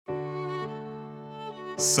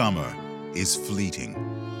Summer is fleeting,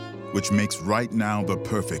 which makes right now the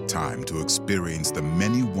perfect time to experience the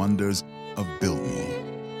many wonders of Biltmore.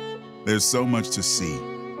 There's so much to see,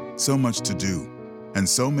 so much to do, and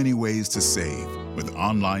so many ways to save with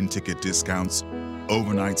online ticket discounts,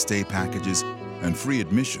 overnight stay packages, and free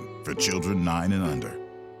admission for children 9 and under.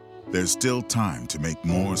 There's still time to make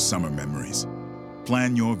more summer memories.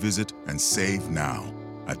 Plan your visit and save now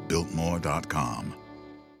at Biltmore.com.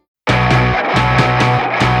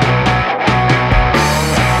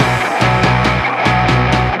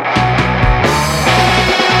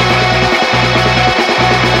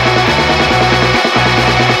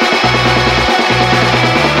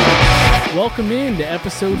 Welcome in to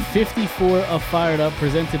episode 54 of Fired Up,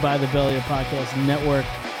 presented by the Belly Up Podcast Network.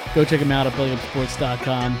 Go check them out at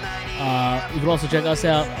bellyupsports.com. You can also check us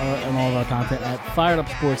out on all of our content at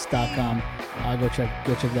firedupsports.com. Go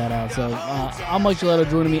check that out. So I'm Mike Gilletto.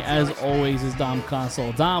 Joining me, as always, is Dom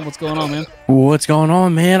Console. Dom, what's going on, man? What's going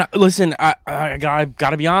on, man? Listen, I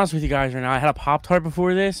gotta be honest with you guys right now. I had a Pop-Tart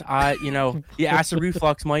before this. The acid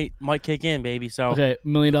reflux might kick in, baby. So Okay,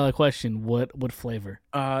 $1 million question. What flavor?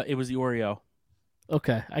 It was the Oreo.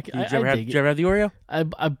 Okay, Did you ever have the Oreo?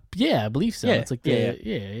 Yeah, I believe so. Yeah, It's like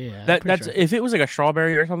yeah. That's sure. If it was like a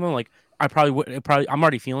strawberry or something, like I probably would. I'm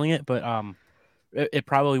already feeling it, but it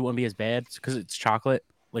probably wouldn't be as bad because it's chocolate,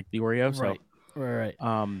 like the Oreo. So Right.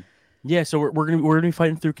 yeah. So we're gonna be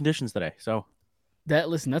fighting through conditions today. So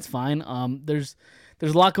That's fine. There's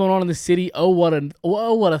a lot going on in the city. What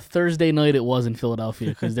a Thursday night it was in Philadelphia,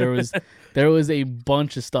 because there was a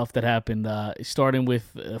bunch of stuff that happened. Starting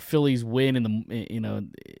with Phillies win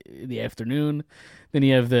in the afternoon. Then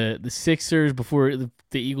you have the Sixers before the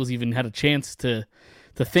Eagles even had a chance to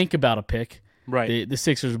think about a pick. right. The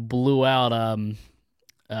Sixers blew out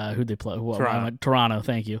who'd they play? Toronto.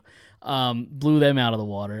 Thank you. Blew them out of the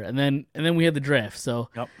water, and then we had the draft. So.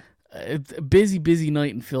 Yep. It's a busy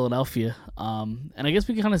night in Philadelphia, and I guess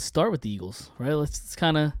we can kind of start with the Eagles, right? Let's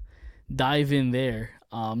kind of dive in there.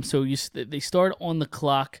 So they start on the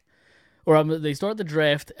clock, or they start the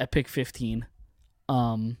draft at pick 15,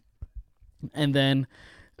 and then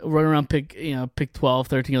run around pick 12,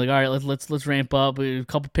 13. You're like, all right, let's ramp up. A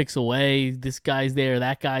couple picks away. This guy's there,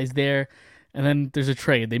 that guy's there, and then there's a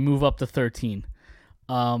trade. They move up to 13.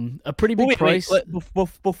 A pretty big price.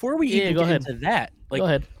 Before we even go get ahead. into that, Go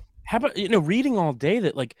ahead. how about reading all day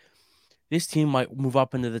that like this team might move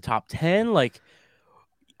up into the top 10? Like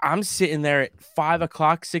I'm sitting there at 5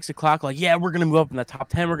 o'clock, 6 o'clock, like, yeah, we're gonna move up in the top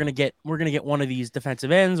 10. We're gonna get one of these defensive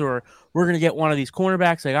ends, or we're gonna get one of these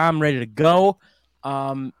cornerbacks. Like I'm ready to go.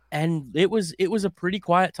 And it was a pretty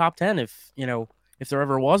quiet top 10 if there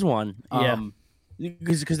ever was one. Yeah.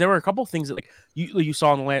 Because there were a couple of things that like you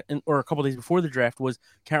saw or a couple of days before the draft was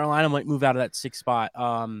Carolina might move out of that 6th spot.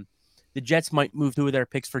 The Jets might move through their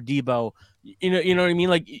picks for Debo. You know what I mean?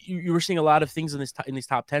 Like you were seeing a lot of things in these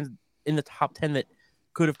top 10 that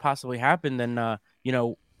could have possibly happened. And I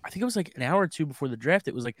think it was like an hour or two before the draft.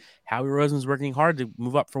 It was like Howie Roseman's working hard to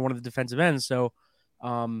move up for one of the defensive ends. So,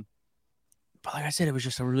 but like I said, it was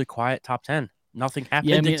just a really quiet top 10. Nothing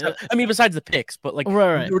happened. Yeah, I mean, besides the picks, but like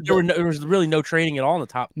right. There was really no trading at all in the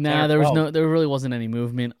top. Nah, 10 or 12. there really wasn't any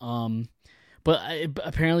movement. But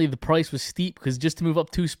apparently the price was steep, because just to move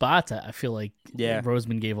up 2 spots, I feel like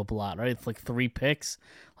Roseman gave up a lot, right? It's like 3 picks,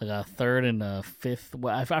 like a 3rd and a 5th.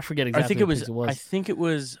 Well, I forget exactly. I think it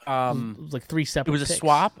was like 3 separate. It was a picks.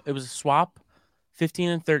 swap. It was a swap. 15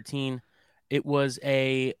 and 13. It was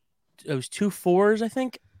 2 4s, I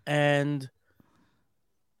think, and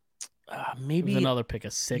maybe another pick,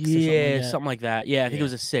 a 6. Yeah, or something like that. Yeah, I think it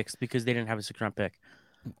was a 6th because they didn't have a 6th-round pick.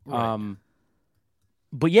 Right.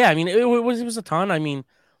 But yeah, I mean, it was a ton. I mean,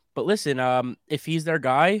 but listen, if he's their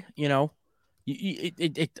guy, to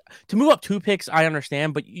move up 2 picks, I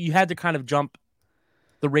understand, but you had to kind of jump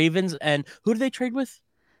the Ravens. And who did they trade with?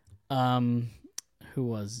 Who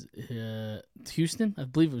was Houston? I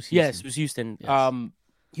believe it was Houston. Yes, it was Houston. Yes.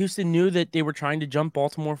 Houston knew that they were trying to jump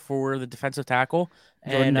Baltimore for the defensive tackle.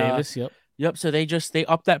 Jordan Davis. Yep. So they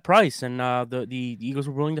upped that price, and the Eagles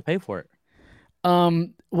were willing to pay for it.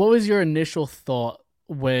 What was your initial thought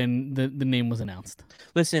when the name was announced?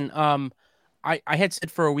 Listen, I had said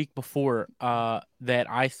for a week before that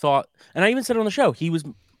I thought, and I even said it on the show, he was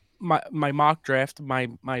my mock draft, my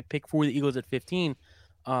pick for the Eagles at 15.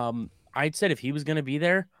 I'd said if he was going to be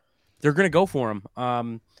there, they're going to go for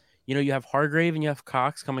him. You have Hargrave and you have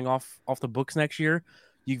Cox coming off the books next year.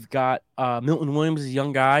 You've got Milton Williams, a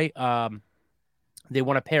young guy. They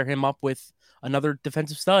want to pair him up with another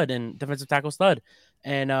defensive tackle stud.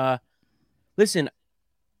 And listen,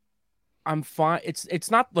 I'm fine.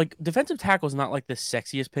 It's not like defensive tackle is not like the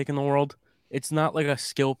sexiest pick in the world. It's not like a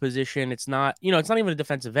skill position. It's not, it's not even a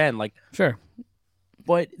defensive end. Like, Sure.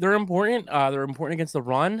 but they're important. They're important against the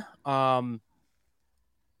run. I'm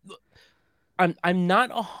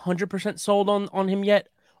not 100% sold on him yet,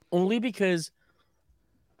 only because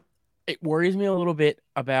it worries me a little bit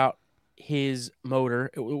about his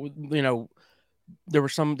motor. There were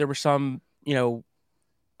some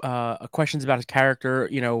questions about his character,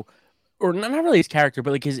 or not really his character,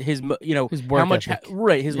 but like his His work how much ethic.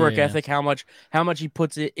 his work Yeah. ethic, how much he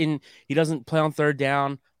puts it in. He doesn't play on third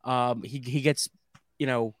down. He gets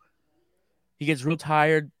he gets real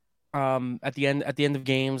tired at the end of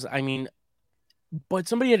games. I mean, but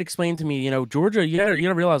somebody had explained to me, Georgia, you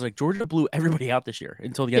gotta realize, like, Georgia blew everybody out this year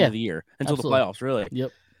until the end Yeah, of the year, until absolutely. the playoffs, really.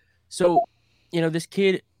 Yep. So, this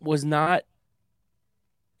kid was not,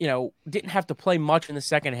 didn't have to play much in the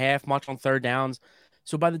second half, much on third downs.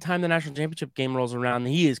 So by the time the national championship game rolls around,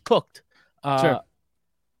 he is cooked. Sure.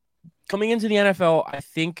 Coming into the NFL, I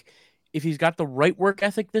think if he's got the right work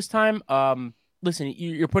ethic this time, listen,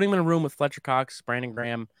 you're putting him in a room with Fletcher Cox, Brandon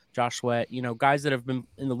Graham, Josh Sweat, guys that have been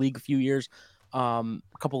in the league a few years, a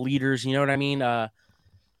couple leaders, you know what I mean?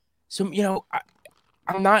 So,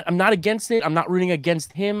 I'm not against it. I'm not rooting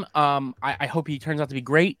against him. I hope he turns out to be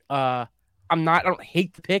great. I don't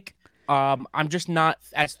hate the pick. I'm just not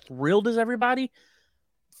as thrilled as everybody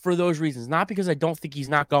for those reasons. Not because I don't think he's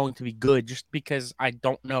not going to be good, just because I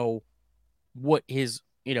don't know what his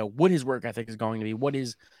work ethic is going to be.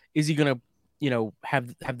 Is he going to,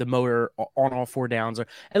 have the motor on all four downs?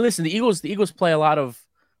 And listen, the Eagles play a lot of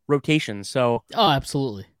rotations, so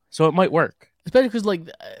absolutely. So it might work, especially because like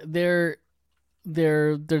their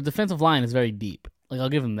defensive line is very deep. Like I'll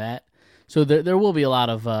give them that. So there will be a lot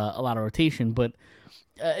of rotation, but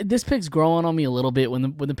this pick's growing on me a little bit.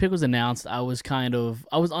 When the pick was announced, I was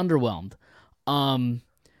underwhelmed,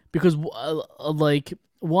 because like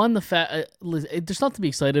one, the fact there's something to be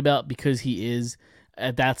excited about because he is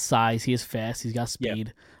at that size, he is fast, he's got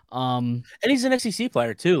speed. Yeah. And he's an SEC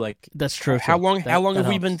player too. Like that's true. How long have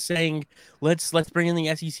we been saying let's bring in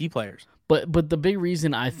the SEC players? But the big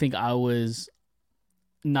reason I think I was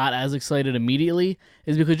not as excited immediately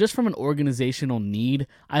is because just from an organizational need,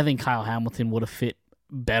 I think Kyle Hamilton would have fit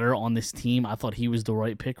better on this team. I thought he was the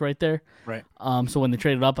right pick right there. Right. So when they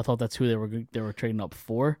traded up, I thought that's who they were trading up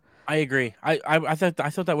for. I agree. I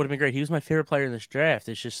thought that would have been great. He was my favorite player in this draft.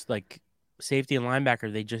 It's just like safety and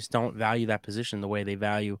linebacker, they just don't value that position the way they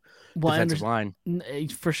value defensive line.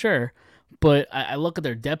 For sure. But I look at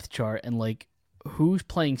their depth chart and like who's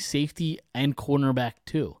playing safety and cornerback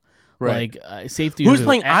too. Right. Like safety. Who's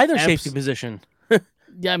playing either safety position?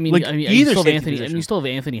 Yeah, I mean, like either you still have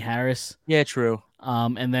Anthony Harris. Yeah, true.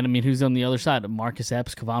 And then who's on the other side? Marcus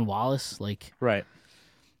Epps, Kevon Wallace. Like, right.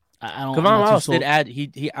 I don't. Kevon Wallace did add.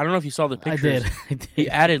 He. I don't know if you saw the pictures. I did. He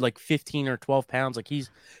added like 15 or 12 pounds. Like he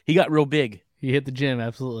got real big. He hit the gym,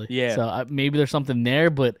 absolutely. Yeah. So maybe there's something there,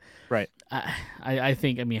 but right. I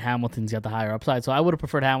think Hamilton's got the higher upside, so I would have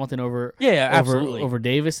preferred Hamilton over absolutely over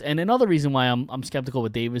Davis. And another reason why I'm skeptical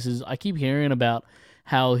with Davis is I keep hearing about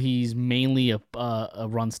how he's mainly a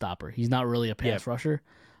run stopper. He's not really a pass rusher.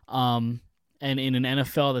 And in an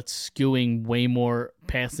NFL that's skewing way more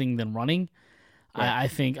passing than running, I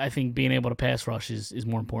think being able to pass rush is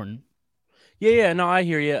more important. Yeah, no, I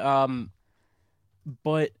hear you.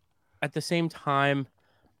 But at the same time,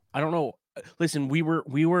 I don't know. Listen, we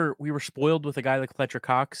were spoiled with a guy like Fletcher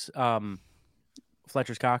Cox.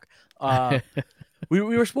 Fletcher's cock. We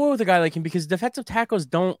were spoiled with a guy like him because defensive tackles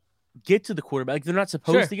don't get to the quarterback. Like, they're not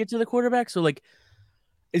supposed to get to the quarterback. So, like,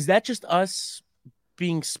 is that just us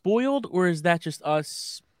being spoiled, or is that just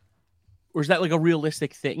us, or is that like a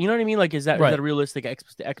realistic thing? You know what I mean? Like, is that a realistic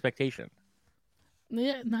expectation?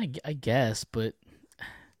 Yeah, no, I guess, but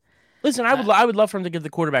listen, I would love for him to get the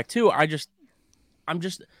quarterback too. I'm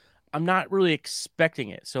not really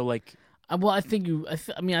expecting it. So, like, well, I think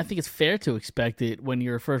it's fair to expect it when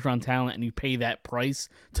you're a first round talent and you pay that price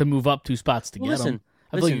to move up 2 spots to get them.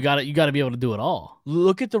 I feel like you got to be able to do it all.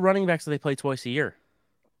 Look at the running backs that they play twice a year.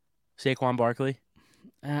 Saquon Barkley,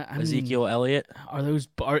 Ezekiel Elliott.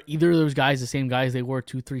 Are either of those guys the same guys they were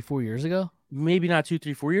 2, 3, 4 years ago? Maybe not 2,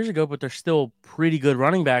 3, 4 years ago, but they're still pretty good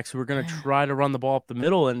running backs who are going to try to run the ball up the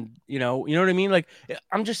middle. And you know what I mean? Like,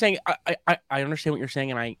 I'm just saying, I understand what you're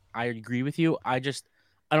saying, and I agree with you. I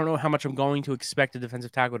don't know how much I'm going to expect a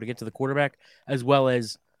defensive tackle to get to the quarterback as well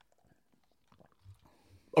as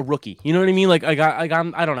a rookie. You know what I mean? Like, I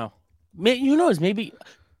don't know. Maybe.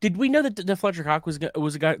 Did we know that Fletcher Cox was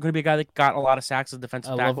going to be a guy that got a lot of sacks as a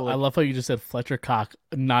defensive tackle? I love how you just said Fletcher Cox,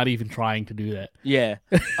 not even trying to do that. Yeah.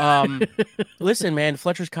 Listen, man,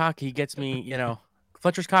 Fletcher's cock, he gets me,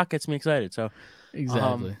 Fletcher's cock gets me excited. So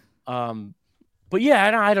exactly. But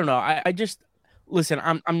yeah, I don't know. I just listen.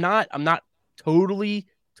 I'm not totally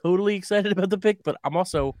excited about the pick, but I'm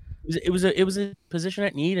also it was a position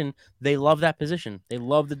at need, and they love that position. They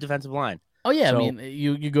love the defensive line. Oh yeah, I So mean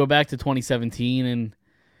you go back to 2017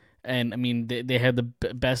 and I mean they had the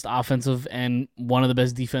best offensive and one of the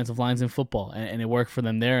best defensive lines in football, and it worked for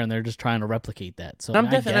them there, and they're just trying to replicate that. So I, I'm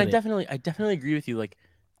mean, I definitely get it. I definitely agree with you. Like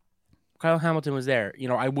Kyle Hamilton was there.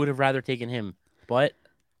 I would have rather taken him, but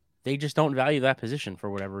they just don't value that position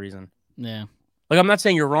for whatever reason. Yeah, Like I'm not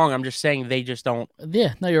saying you're wrong. I'm just saying they just don't.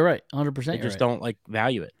 yeah. No, you're right. They 100%. You're just right. don't like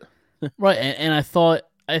value it. Right, and I thought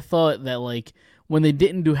that like when they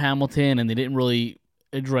didn't do Hamilton and they didn't really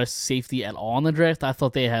address safety at all in the draft, I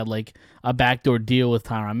thought they had like a backdoor deal with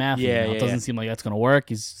Tyrann Mathieu. Yeah, Now, it yeah, doesn't yeah. seem like that's going to work.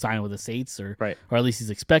 He's signed with the Saints, or Right. at least he's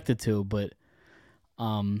expected to. But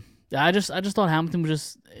I just thought Hamilton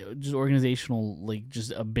was just organizational, like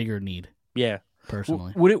just a bigger need Yeah.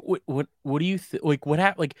 personally. What do you like? What do you think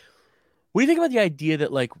about the idea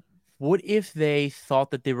that like, what if they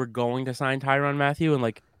thought that they were going to sign Tyrann Mathieu and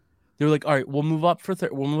like they were like, all right, we'll move up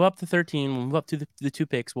we'll move up to 13, we'll move up to the 2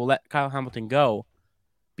 picks, we'll let Kyle Hamilton go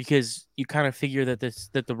because you kind of figure that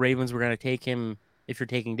the Ravens were going to take him if you're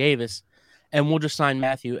taking Davis, and we'll just sign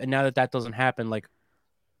Mathieu. And now that doesn't happen, like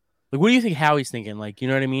what do you think Howie's thinking? Like, you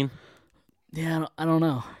know what I mean? Yeah, I don't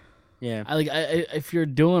know. Yeah. I if you're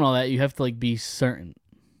doing all that, you have to like be certain.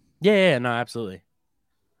 Yeah, no, absolutely.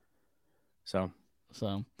 So,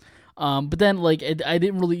 So, but then like I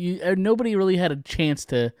didn't really, nobody really had a chance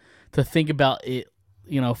to think about it,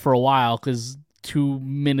 for a while, because 2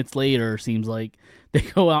 minutes later seems like they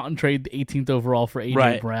go out and trade the 18th overall for AJ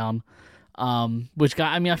Right. Brown, which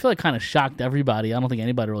got, I mean, I feel like kind of shocked everybody. I don't think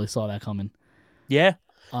anybody really saw that coming. yeah.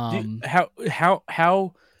 Um, How?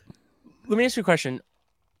 Let me ask you a question.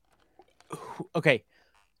 Okay.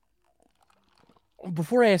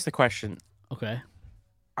 Before I ask the question, okay,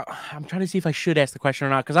 I'm trying to see if I should ask the question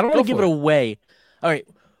or not because I don't Go want to give for it it. away. All right.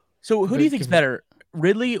 So who do you think's Give it- better,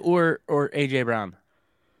 Ridley or AJ Brown?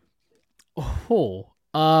 oh,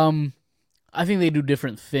 I think they do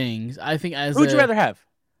different things. I think as Who would you rather have?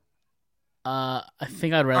 I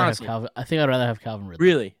think I'd rather Honestly. have Calvin. I think I'd rather have Calvin Ridley.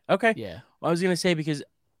 Really? Okay. Yeah. Well, I was gonna say because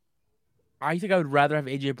I think I would rather have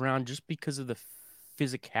AJ Brown just because of the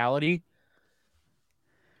physicality.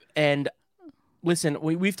 And listen,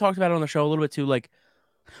 we've talked about it on the show a little bit too. Like,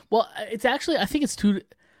 Well, it's actually, I think it's too.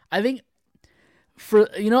 I think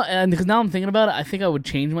and because now I'm thinking about it, I think I would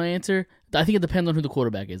change my answer. I think it depends on who the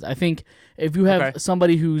quarterback is. I think if you have Okay.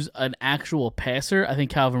 somebody who's an actual passer, I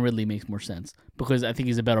think Calvin Ridley makes more sense because I think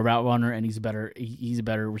he's a better route runner and he's a better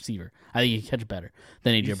receiver. I think he can catch better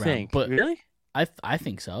than AJ you Brown. think? But Really? I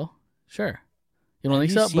think so. Sure. You don't Have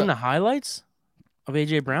think you so? seen the highlights of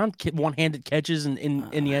AJ Brown? One-handed catches in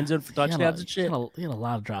the end zone for touchdowns and shit. He had a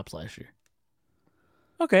lot of drops last year.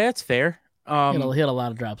 Okay, that's fair. He had a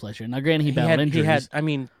lot of drops last year. Now, granted, he He battled had injuries.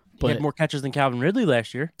 he but- had more catches than Calvin Ridley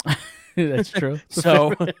last year. That's true.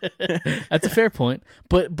 So That's a fair point.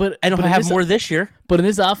 But and he'll in have this- more this year. But in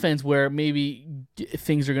this offense, where maybe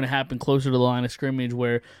things are going to happen closer to the line of scrimmage,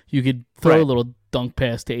 where you could throw a Right. little dunk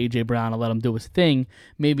pass to AJ Brown and let him do his thing,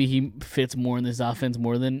 maybe he fits more in this offense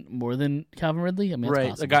more than Calvin Ridley. I mean, Right,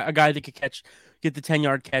 possible. a guy that could get the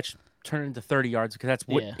 10-yard catch, turn it into 30 yards because that's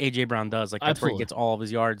what Yeah. AJ Brown does. Like that's where he Absolutely. gets all of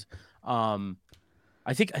his yards.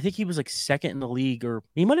 I think he was like second in the league, or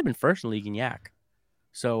he might have been first in the league in Yak.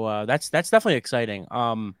 So that's definitely exciting.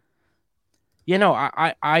 I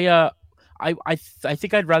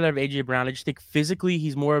think I'd rather have AJ Brown. I just think physically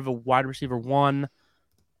he's more of a wide receiver one.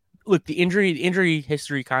 Look, the injury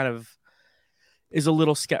history kind of is I'm a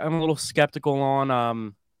little skeptical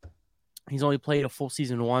on. He's only played a full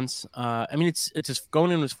season once. I mean, it's just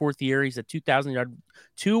going into his 4th year. He's at 1,000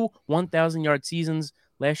 yard seasons.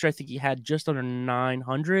 Last year, I think he had just under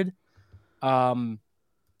 900.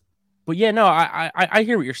 But yeah, no, I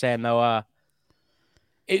hear what you're saying though.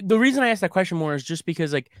 The reason I asked that question more is just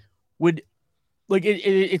because I thought it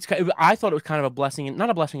was kind of a blessing, not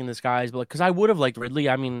a blessing in disguise, but because I would have liked Ridley.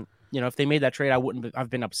 I mean, if they made that trade, I wouldn't have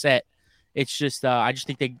been upset. It's just I just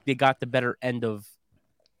think they got the better end of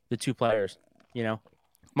the two players.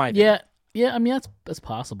 My opinion. Yeah. I mean, that's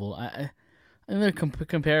possible. I think they're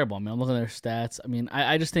comparable. I mean, I'm looking at their stats. I mean,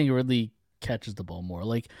 I just think Ridley catches the ball more.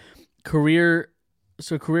 Like career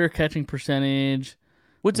catching percentage.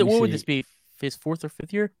 What Let me would see. this be? His 4th or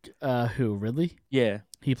 5th year? Who, Ridley? Yeah.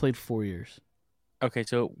 He played 4 years. Okay,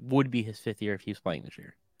 so it would be his 5th year if he was playing this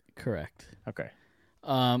year. Correct. Okay.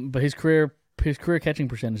 But his career catching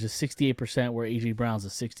percentage is 68%, where AJ Brown's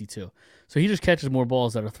is 62. So he just catches more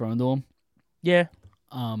balls that are thrown to him. Yeah.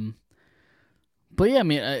 But yeah, I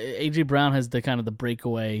mean, AJ Brown has the kind of the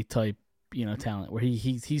breakaway type talent where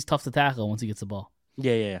he's tough to tackle once he gets the ball.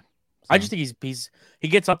 Yeah. So, I just think he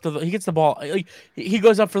gets up to he gets the ball. Like, he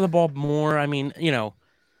goes up for the ball more. I mean, I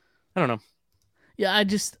don't know. yeah.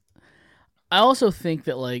 I also think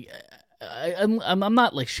that like I'm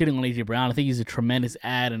not like shitting on AJ Brown. I think he's a tremendous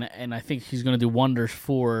ad, and I think he's going to do wonders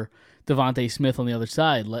for Devontae Smith on the other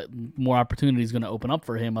side. More opportunities going to open up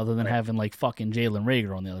for him, other than having like fucking Jalen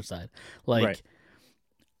Reagor on the other side. Like,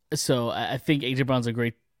 so I think AJ Brown's a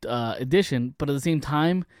great addition, but at the same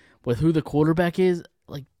time, with who the quarterback is,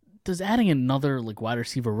 like, does adding another like wide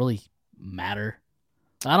receiver really matter?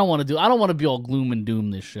 I don't want to be all gloom and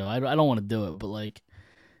doom this show. I don't want to do it, but like,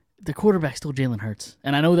 the quarterback's still Jalen Hurts,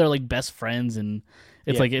 and I know they're like best friends, and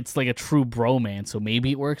it's like a true bromance. So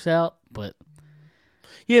maybe it works out, but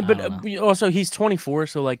but also he's 24,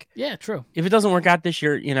 so like, yeah, true. If it doesn't work out this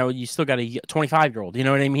year, you still got a 25-year-old. You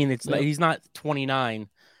know what I mean? It's he's not 29,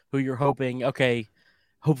 who you're hoping. Okay,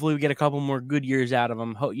 hopefully we get a couple more good years out of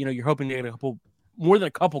him. You're hoping to get more than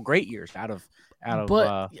a couple great years out of.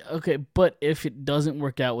 But but if it doesn't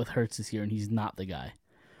work out with Hurts this year, and he's not the guy.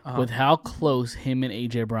 With how close him and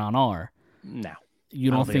AJ Brown are, no, you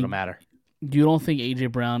don't think it'll matter. You don't think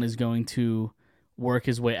AJ Brown is going to work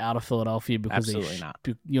his way out of Philadelphia because absolutely not?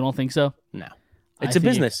 You don't think so? No, it's a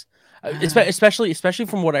business, especially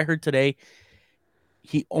from what I heard today.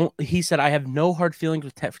 He said, "I have no hard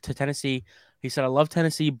feelings to Tennessee." He said, "I love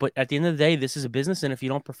Tennessee, but at the end of the day, this is a business, and if you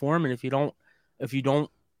don't perform, and if you don't, if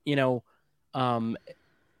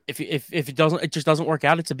it just doesn't work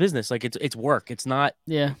out, it's a business. Like it's work. It's not.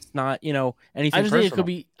 Yeah. It's not anything. I just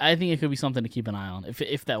think I think it could be something to keep an eye on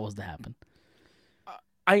if that was to happen.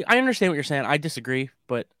 I understand what you're saying. I disagree,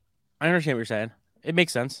 but I understand what you're saying. It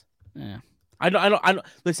makes sense. Yeah. I don't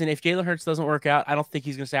listen. If Jalen Hurts doesn't work out, I don't think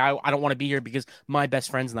he's gonna say I don't want to be here because my best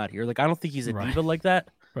friend's not here. Like I don't think he's a diva like that.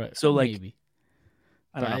 Right. So like. Maybe.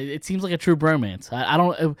 I don't know. It seems like a true bromance. I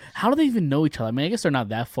don't. How do they even know each other? I mean, I guess they're not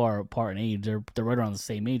that far apart in age. They're right around the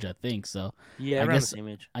same age, I think. So yeah, around the same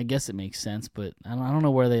age. I guess it makes sense, but I don't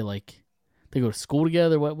know where they go to school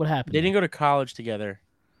together. What happened? They didn't go to college together.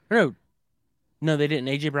 No, they didn't.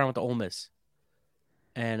 AJ Brown went to Ole Miss,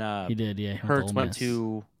 and he did. Yeah, Hurts went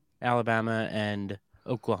to Alabama and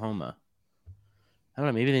Oklahoma. I don't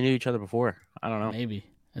know. Maybe they knew each other before. I don't know. Maybe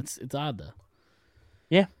it's odd though.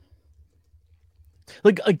 Yeah.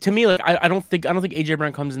 Like to me, like I don't think AJ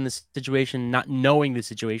Brown comes in this situation not knowing the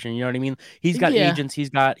situation. You know what I mean? He's got agents. He's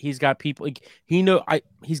got people. Like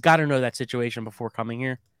he's got to know that situation before coming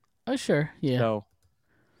here. Oh sure, yeah. So,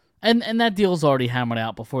 and that deal's already hammered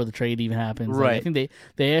out before the trade even happens. Right. Like, I think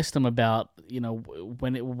they asked him about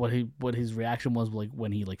what his reaction was like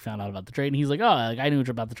when he found out about the trade, and he's like, I knew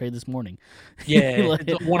about the trade this morning. Yeah, I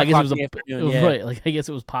guess it was right. Like I guess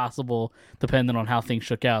it was possible, depending on how things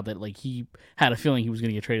shook out, that like he had a feeling he was going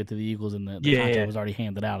to get traded to the Eagles, and the contract was already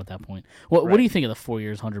handed out at that point. What do you think of the 4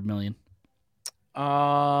 years, $100 million?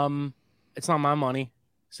 It's not my money.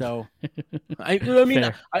 So, I mean,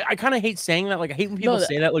 I kind of hate saying that. Like, I hate when people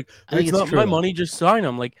say that. Like, it's not my money, just sign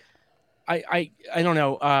them. Like, I don't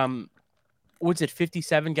know. What's it?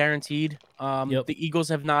 57 guaranteed. The Eagles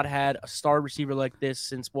have not had a star receiver like this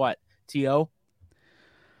since what? T.O.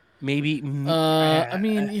 Maybe. I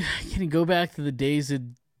mean, can you go back to the days of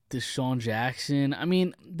Deshaun Jackson? I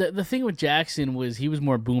mean, the thing with Jackson was he was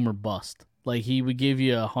more boom or bust. Like, he would give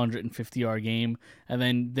you a 150-yard game, and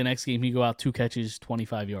then the next game he'd go out 2 catches,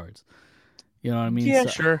 25 yards. You know what I mean? Yeah,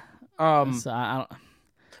 sure. So I don't...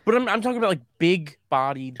 But I'm talking about, like,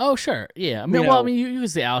 big-bodied. Oh, sure. Yeah. I mean, you could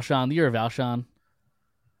say Alshon. The year of Alshon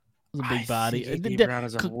was a big body. A.J. Brown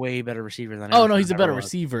is a way better receiver than Alshon. Oh, no, he's a better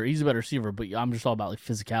receiver. He's a better receiver, but I'm just all about, like,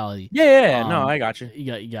 physicality. Yeah, no, I got you.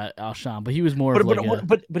 You got Alshon, but he was more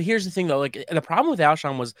But here's the thing, though. Like, the problem with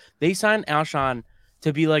Alshon was they signed Alshon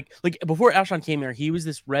to be like before Alshon came here, he was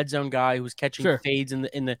this red zone guy who was catching fades in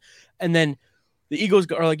the and then the Eagles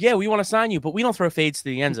are like, yeah, we want to sign you, but we don't throw fades to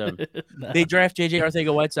the end zone. No. They draft JJ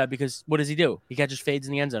Arcega-Whiteside because what does he do? He catches fades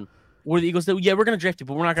in the end zone. What do the Eagles do? Yeah, we're gonna draft you,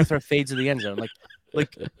 but we're not gonna throw fades to the end zone.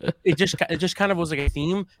 Like it just kind of was like a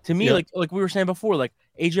theme to me. Yep. Like we were saying before, like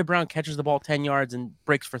AJ Brown catches the ball 10 yards and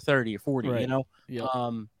breaks for 30 or 40. Right. You know, yep.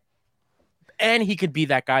 And he could be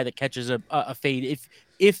that guy that catches a fade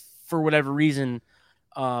if for whatever reason.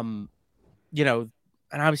 And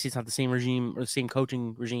obviously it's not the same regime or the same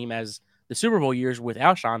coaching regime as the Super Bowl years with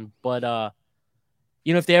Alshon, but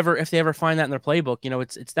if they ever find that in their playbook,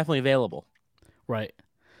 it's definitely available. Right.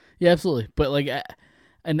 Yeah, absolutely. But like,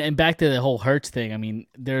 and back to the whole Hurts thing. I mean,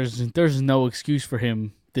 there's no excuse for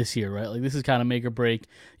him this year, right? Like this is kind of make or break.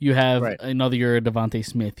 You have Right. another year of Devontae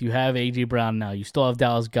Smith. You have AJ Brown now. You still have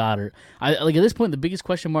Dallas Goedert. I like at this point the biggest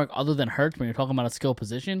question mark other than Hurts when you're talking about a skill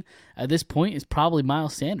position at this point is probably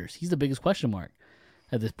Miles Sanders. He's the biggest question mark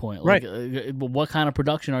at this point. Like, what kind of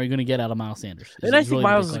production are you going to get out of Miles Sanders? And I think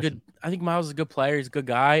Miles is a good. I think Miles is a good player. He's a good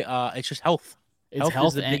guy. It's just health. It's health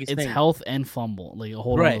is the and biggest it's thing. health and fumble. Like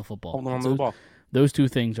hold on to the football. Holding on to the ball. Those two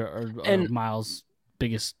things are And- Miles'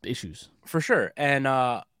 biggest issues. For sure. And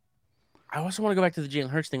I also want to go back to the Jalen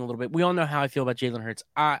Hurts thing a little bit. We all know how I feel about Jalen Hurts.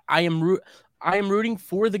 I am rooting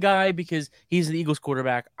for the guy because he's the Eagles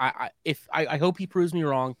quarterback. I hope he proves me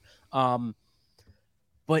wrong.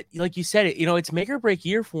 But like you said, it's make or break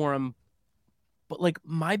year for him. But like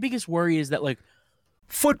my biggest worry is that like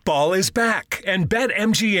Football is back, and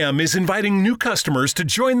BetMGM is inviting new customers to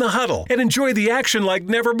join the huddle and enjoy the action like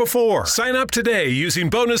never before. Sign up today using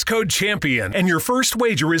bonus code CHAMPION, and your first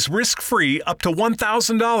wager is risk-free up to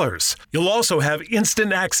 $1,000. You'll also have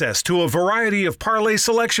instant access to a variety of parlay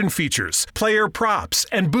selection features, player props,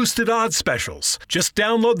 and boosted odds specials. Just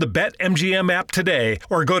download the BetMGM app today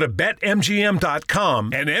or go to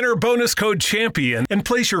BetMGM.com and enter bonus code CHAMPION and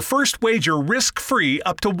place your first wager risk-free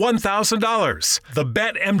up to $1,000. The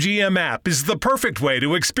BetMGM app is the perfect way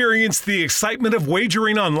to experience the excitement of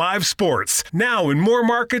wagering on live sports, now in more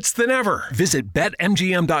markets than ever. Visit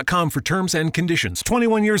BetMGM.com for terms and conditions.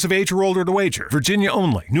 21 years of age or older to wager. Virginia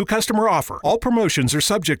only. New customer offer. All promotions are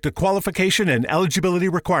subject to qualification and eligibility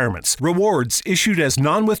requirements. Rewards issued as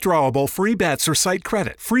non-withdrawable free bets or site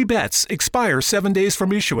credit. Free bets expire 7 days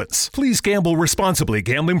from issuance. Please gamble responsibly.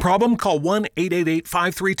 Gambling problem? Call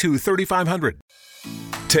 1-888-532-3500.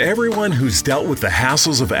 To everyone who's dealt with the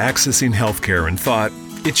hassles of accessing healthcare and thought,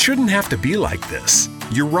 it shouldn't have to be like this,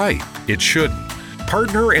 you're right, it shouldn't.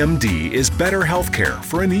 Partner MD is better healthcare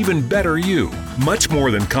for an even better you. Much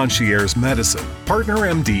more than concierge medicine. Partner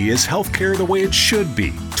MD is healthcare the way it should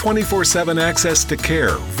be. 24/7 access to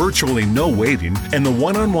care, virtually no waiting, and the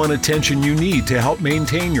one-on-one attention you need to help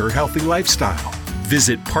maintain your healthy lifestyle.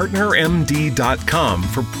 Visit partnermd.com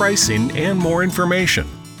for pricing and more information.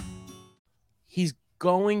 he's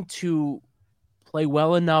going to play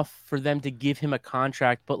well enough for them to give him a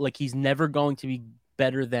contract, but like he's never going to be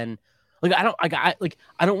better than I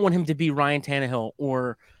don't want him to be Ryan Tannehill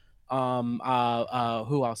or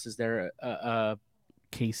who else is there?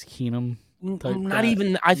 Case Keenum. Not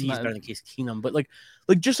even I think he's better than Case Keenum, but like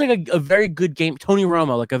just like a very good game Tony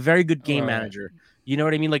Romo, like a very good game manager. You know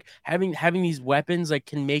what I mean? Like having these weapons like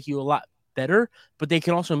can make you a lot better, but they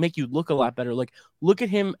can also make you look a lot better. Like look at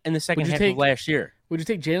him in the second half of last year. Would you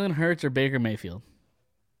take Jalen Hurts or Baker Mayfield?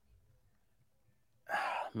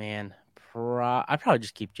 Man, I'd probably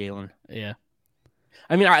just keep Jalen. Yeah.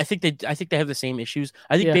 I mean, I think they have the same issues.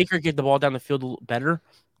 I think Baker get the ball down the field a little better,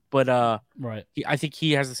 but right. I think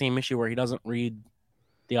he has the same issue where he doesn't read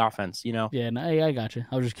the offense. You know. Yeah, no, I got you.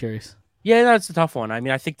 I was just curious. Yeah, that's a tough one. I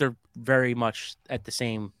mean, I think they're very much at the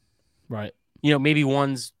same. Right. You know, maybe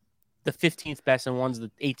one's the 15th best and one's the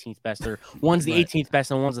 18th best, or one's the 18th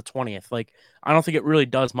best and one's the 20th. Like, I don't think it really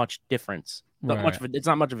does much difference. It's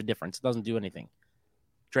not much of a difference. It doesn't do anything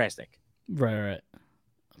drastic. Right.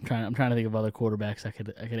 I'm trying to think of other quarterbacks I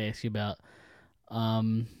could ask you about.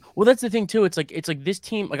 Well, that's the thing too. It's like this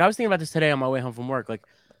team. Like I was thinking about this today on my way home from work. Like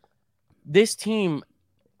this team,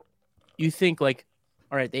 you think like,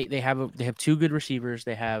 all right, they have two good receivers.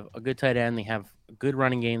 They have a good tight end. They have a good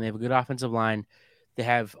running game. They have a good offensive line. They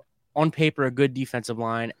have on paper a good defensive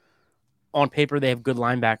line. On paper they have good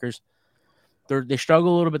linebackers. They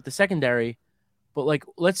struggle a little bit the secondary, but like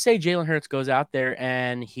let's say Jalen Hurts goes out there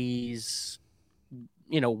and he's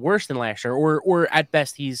worse than last year, or at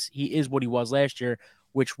best he is what he was last year,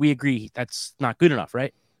 which we agree that's not good enough,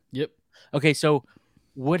 right? Yep. Okay, so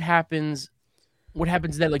what happens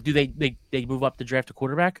then? Like, do they move up to draft a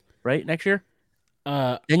quarterback right next year?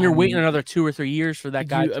 Then you're waiting another 2 or 3 years for that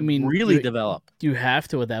guy to really develop. You have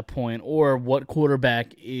to at that point, or what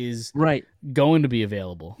quarterback is right going to be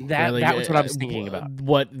available? That was what I was thinking about.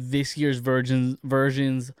 What this year's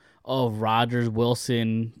versions of Rodgers,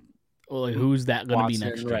 Wilson. Like who's that going to be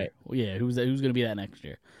next year? Right. Yeah, who's going to be that next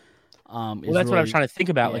year? Well, that's what I was trying to think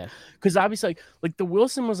about. Like, because obviously, like the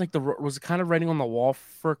Wilson was was kind of writing on the wall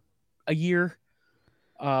for a year.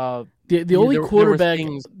 The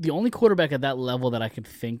only quarterback at that level that I could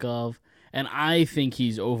think of, and I think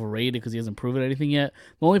he's overrated because he hasn't proven anything yet.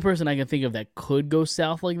 The only person I can think of that could go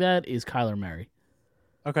south like that is Kyler Murray.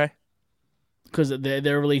 Okay. Because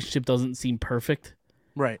their relationship doesn't seem perfect.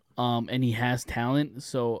 Right. And he has talent,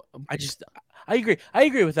 so I agree. I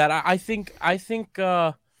agree with that. I think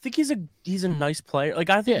he's a nice player. Like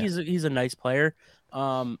I think he's a nice player.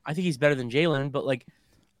 I think he's better than Jalen, but like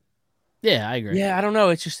Yeah, I agree. Yeah, I don't know.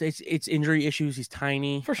 It's just it's injury issues. He's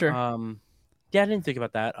tiny. For sure. Yeah, I didn't think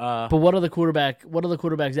about that. But what are the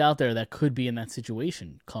quarterbacks out there that could be in that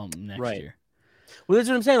situation come next year? Well, that's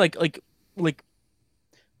what I'm saying. Like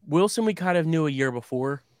Wilson, we kind of knew a year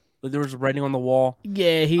before. There was writing on the wall.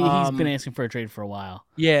 Yeah, he's been asking for a trade for a while.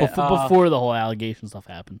 Yeah, before the whole allegation stuff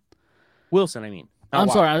happened. Wilson, I mean.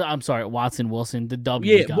 I'm sorry, Watson, Wilson, the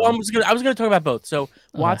W. Yeah, well, I was gonna talk about both. So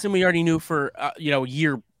Watson, we already knew for a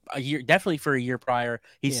year, definitely for a year prior.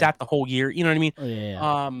 He sat the whole year. You know what I mean? Oh,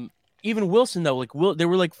 yeah. Even Wilson though,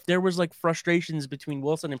 there was frustrations between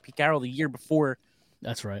Wilson and Pete Carroll the year before.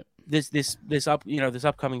 That's right. This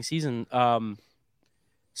upcoming season.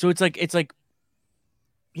 So it's like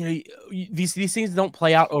these things don't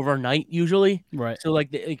play out overnight usually, right? So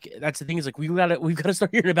that's the thing is we've got to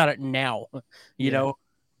start hearing about it now, you know.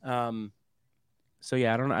 So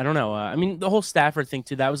yeah, I don't know. I mean, the whole Stafford thing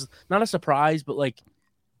too. That was not a surprise, but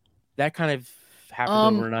that kind of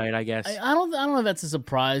happened overnight, I guess. I don't know if that's a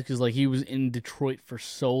surprise because he was in Detroit for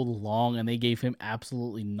so long and they gave him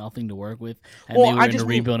absolutely nothing to work with, and they were in a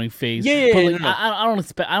rebuilding phase. Yeah,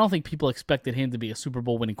 but I don't think people expected him to be a Super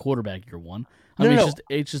Bowl winning quarterback year one.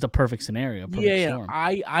 It's just a perfect scenario. Storm.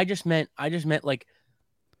 I just meant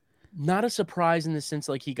not a surprise in the sense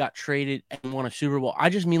he got traded and won a Super Bowl. I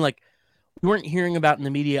just mean we weren't hearing about in the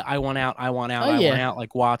media. I want out. Want out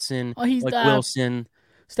like Watson, Wilson.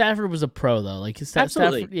 Stafford was a pro though.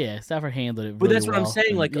 Absolutely. Stafford handled it. But really that's what well. I'm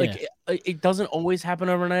saying. It doesn't always happen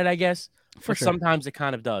overnight, I guess. For sure. Sometimes it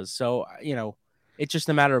kind of does. So it's just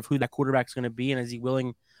a matter of who that quarterback's going to be, and is he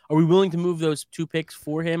willing? Are we willing to move those 2 picks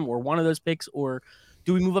for him, or one of those picks, or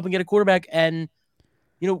do we move up and get a quarterback? And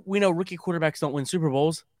we know rookie quarterbacks don't win Super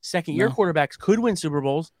Bowls. Second-year quarterbacks could win Super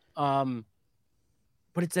Bowls. But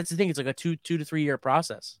that's the thing. It's a 2 to 3 year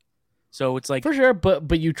process. So it's for sure.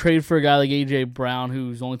 But you trade for a guy like AJ Brown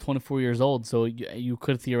who's only 24 years old, so you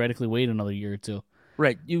could theoretically wait another year or two.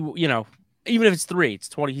 Right. You know, even if it's 3, it's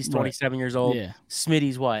 20. He's 27 years old. Yeah.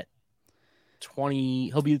 Smitty's what? 20.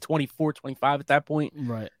 He'll be 24, 25 at that point.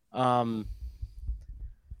 Right. And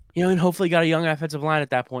hopefully got a young offensive line at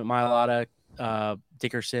that point. Mailata,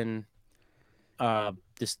 Dickerson.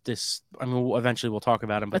 Eventually we'll talk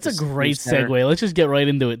about him. But that's a great segue. Let's just get right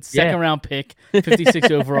into it. Second round pick,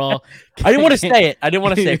 56 overall. I didn't want to say it.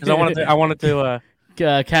 Because I wanted to.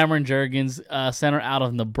 Cameron Jurgens, center out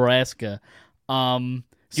of Nebraska. So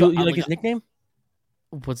you like his nickname?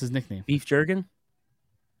 What's his nickname? Beef Jurgen,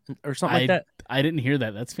 or something like that. I didn't hear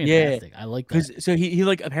that. That's fantastic. I like that. So he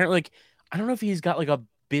apparently I don't know if he's got a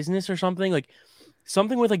business or something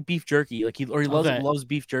something with beef jerky. He loves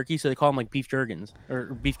beef jerky, so they call him Beef Jurgens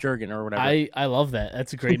or Beef Jurgen or whatever. I love that.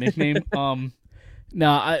 That's a great nickname.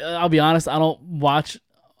 Now I'll be honest. I don't watch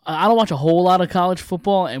a whole lot of college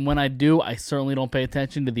football, and when I do, I certainly don't pay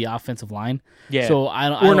attention to the offensive line. Yeah. So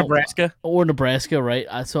Nebraska, right?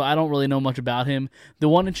 So I don't really know much about him. The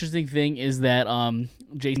one interesting thing is that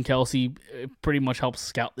Jason Kelce pretty much helps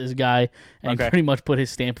scout this guy and pretty much put his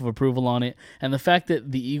stamp of approval on it. And the fact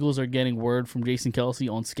that the Eagles are getting word from Jason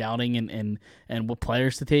Kelce on scouting and what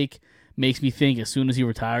players to take makes me think as soon as he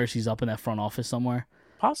retires, he's up in that front office somewhere.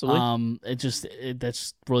 Possibly.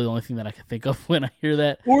 That's really the only thing that I can think of when I hear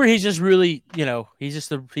that. Or he's just really, he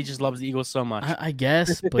just loves the Eagles so much. I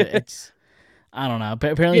guess, but it's I don't know.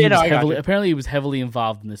 Apparently he was heavily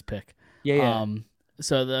involved in this pick. Yeah.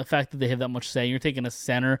 So the fact that they have that much say, you're taking a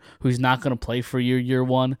center who's not going to play for year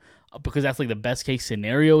one, because that's the best case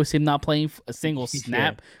scenario is him not playing a single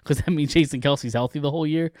snap, because that means Jason Kelce's healthy the whole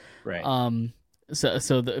year. Right.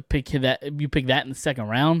 So the pick you pick that in the second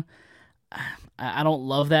round. I don't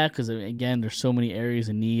love that because, again, there's so many areas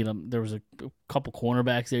in need. There was a couple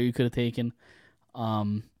cornerbacks there you could have taken.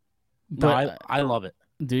 But I love it.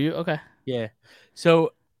 Do you? Okay. Yeah.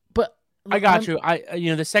 So, but I got you.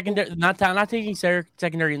 The secondary, not taking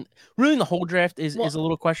secondary. Really, the whole draft is a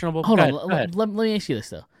little questionable. Hold on. Let me ask you this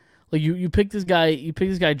though. You picked this guy. You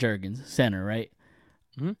picked this guy Jurgens, center, right?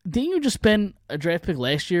 Mm-hmm. Didn't you just spend a draft pick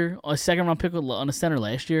last year, a second round pick on a center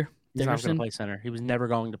last year? He's not going to play center. He was never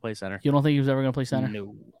going to play center. You don't think he was ever going to play center?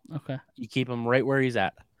 No. Okay. You keep him right where he's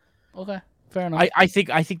at. Okay. Fair enough. I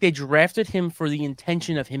think they drafted him for the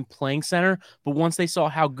intention of him playing center, but once they saw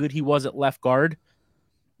how good he was at left guard,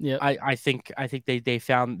 I think they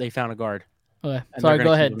found a guard. Okay. Sorry,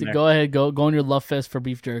 go ahead. Go on your love fest for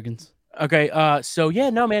Beef Jurgens. Okay. So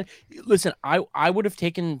yeah, no man. Listen, I would have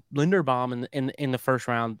taken Linderbaum in the first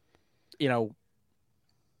round.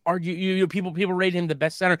 People rate him the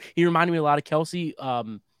best center. He reminded me a lot of Kelce.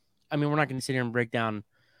 We're not going to sit here and break down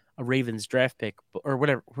a Ravens draft pick or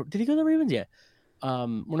whatever. Did he go to the Ravens? Yeah.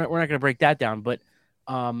 We're not going to break that down. But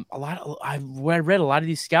I read a lot of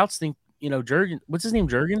these scouts think Jurgen. What's his name?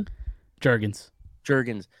 Jurgens.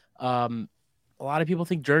 A lot of people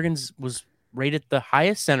think Jurgens was rated the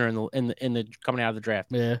highest center in the coming out of the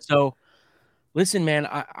draft. Yeah. So, listen, man,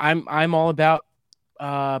 I'm all about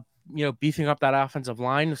beefing up that offensive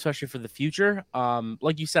line, especially for the future.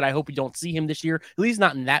 Like you said, I hope we don't see him this year, at least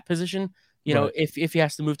not in that position. Right. If he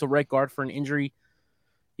has to move to right guard for an injury,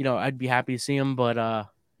 I'd be happy to see him. But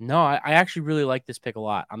no, I actually really like this pick a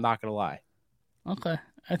lot. I'm not gonna lie. Okay,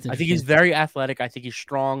 that's I think he's very athletic. I think he's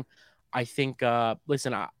strong. I think,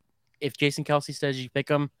 listen, if Jason Kelsey says you pick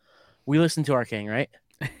him, we listen to our king, right?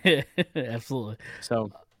 Absolutely.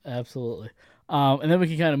 So, absolutely. And then we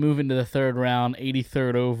can kind of move into the third round,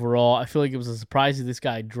 83rd overall. I feel like it was a surprise that this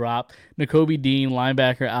guy dropped. Nakobe Dean,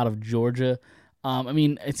 linebacker out of Georgia. I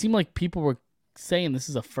mean, it seemed like people were saying this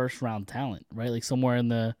is a first-round talent, right? Like somewhere in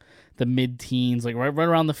the mid-teens, like right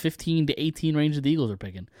around the 15 to 18 range that the Eagles are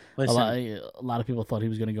picking. listen, A lot of people thought he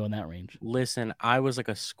was going to go in that range. listen, I was like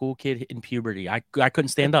a school kid in puberty. I couldn't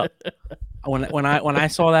stand up. When I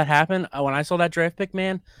saw that happen, when I saw that draft pick,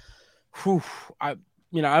 man, I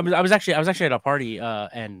was actually at a party,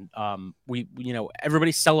 and we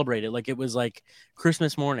everybody celebrated like it was like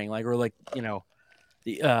Christmas morning, like, or like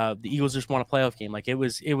the Eagles just won a playoff game. Like it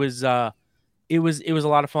was a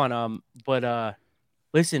lot of fun. But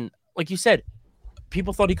listen, like you said,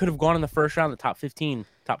 people thought he could have gone in the first round, the top 15,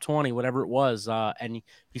 top 20, whatever it was, and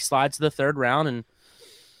he slides to the third round. And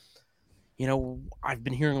I've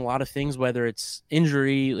been hearing a lot of things, whether it's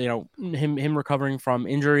injury, him recovering from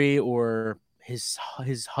injury, or his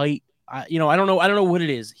height. I don't know what it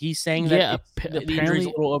is. He's saying that the injury's a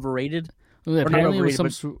little overrated. Apparently, it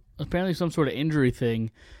was some sort of injury thing,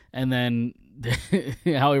 and then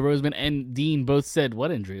Howie Roseman and Dean both said,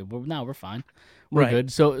 "What injury? We're fine, we're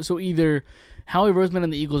good." So either Howie Roseman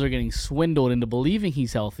and the Eagles are getting swindled into believing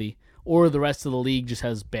he's healthy, or the rest of the league just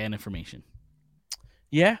has bad information.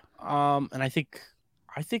 Yeah, and I think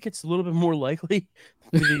it's a little bit more likely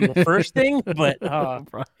to be the first thing, but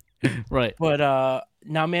right. But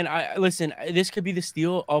now, man, listen. This could be the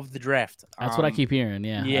steal of the draft. That's what I keep hearing.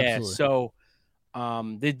 Yeah. Absolutely. So,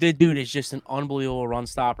 the dude is just an unbelievable run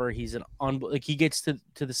stopper. He's he gets to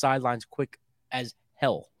the sidelines quick as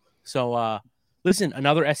hell. So, listen,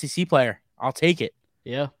 another SEC player. I'll take it.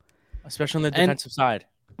 Yeah. Especially on the defensive side.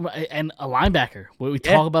 And a linebacker. We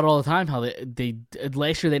talk about it all the time. How they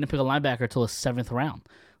last year they didn't pick a linebacker until the 7th round.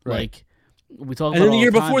 Right. Like we talk. And about then the year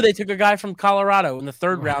the before they took a guy from Colorado in the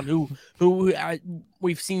 3rd round who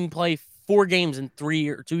we've seen play 4 games in 3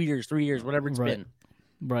 years, 2 years, 3 years, whatever it's been.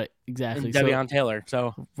 Right. Exactly. And De'Veon Taylor.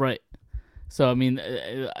 So right. So I mean,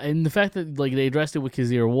 and the fact that like they addressed it with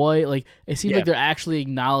Kazir White, like it seems like they're actually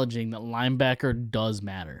acknowledging that linebacker does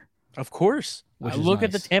matter. Of course. Look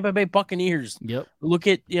at the Tampa Bay Buccaneers. Yep. Look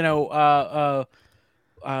at the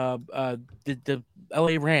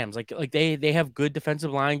LA Rams. Like they have good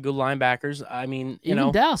defensive line, good linebackers. I mean,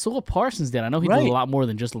 even Dallas, so what Parsons did. I know he did a lot more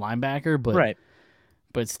than just linebacker, but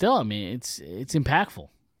but still, I mean, it's impactful.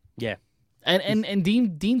 Yeah. And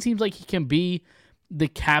Dean seems like he can be the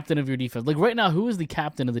captain of your defense. Like right now, who is the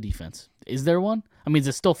captain of the defense? Is there one? I mean, is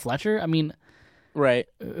it still Fletcher? I mean, right.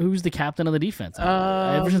 Who's the captain of the defense?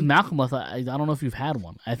 Ever since Malcolm left, I don't know if you've had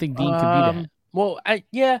one. I think Dean could be that. Well,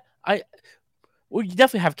 you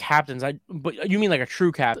definitely have captains. But you mean like a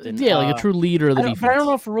true captain? Yeah, like a true leader of the defense. But I don't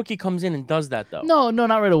know if a rookie comes in and does that though. No,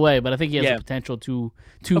 not right away. But I think he has the potential to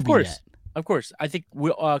of be course. that. Of course, I think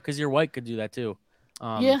Kazir White could do that too.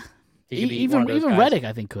 Even Reddick,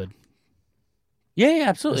 I think could. Yeah,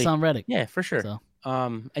 absolutely. Hassan Reddick. Yeah, for sure. So.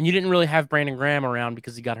 And you didn't really have Brandon Graham around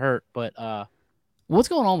because he got hurt, but what's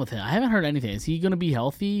going on with him? I haven't heard anything. Is he going to be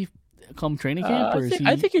healthy come training camp?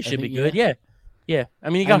 I think he should be good. Yeah. I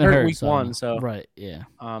mean, he got hurt week 1, so right. Yeah.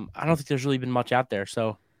 I don't think there's really been much out there,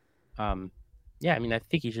 so yeah. I mean, I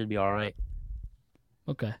think he should be all right.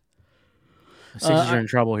 Okay. The Sixers are in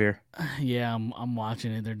trouble here. Yeah, I'm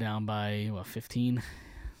watching it. They're down by 15.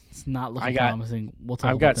 It's not looking promising. We'll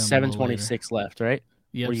talk. I've got 7:26 left, right?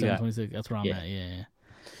 Yeah, 7:26. That's where I'm at. Yeah.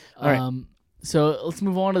 All right. So let's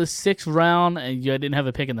move on to the 6th round. And I didn't have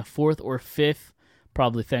a pick in the 4th or 5th,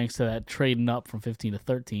 probably thanks to that trading up from 15 to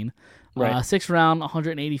 13. Right. 6th round,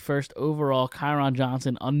 181st overall, Kyron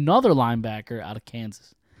Johnson, another linebacker out of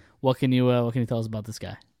Kansas. What can you tell us about this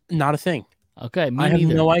guy? Not a thing. Okay, I have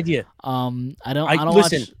no idea. I don't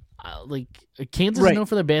listen. Watch. Kansas is known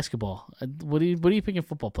for their basketball. What are you picking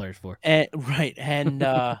football players for? Right, and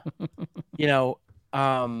I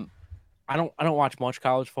don't watch much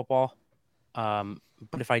college football.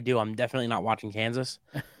 But if I do, I'm definitely not watching Kansas.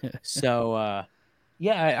 So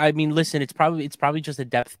I mean, listen, it's probably just a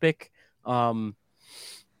depth pick.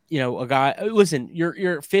 a guy. Listen,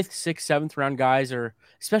 your fifth, sixth, seventh round guys are,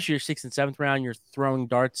 especially your sixth and seventh round. You're throwing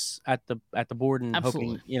darts at the board and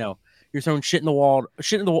Absolutely. hoping, you're throwing shit at the wall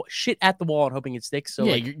and hoping it sticks. So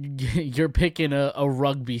yeah, you're picking a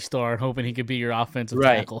rugby star and hoping he could be your offensive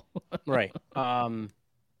Right. tackle. right.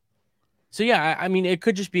 So yeah, I mean, it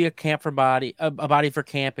could just be a camp for body, a body for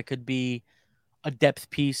camp. It could be a depth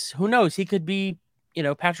piece. Who knows? He could be,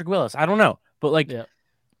 Patrick Willis. I don't know, but like. Yeah.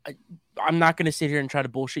 I'm not going to sit here and try to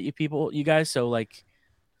bullshit you guys. So like,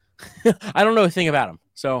 I don't know a thing about him.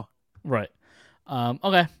 So Right.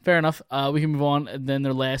 Okay, fair enough. We can move on. And then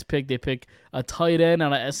their last pick, they pick a tight end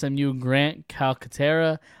out of SMU, Grant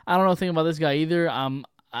Calcaterra. I don't know a thing about this guy either. I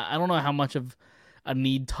don't know how much of a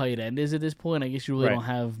need tight end is at this point. I guess you really Right. don't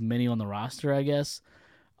have many on the roster, I guess.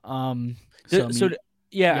 I mean,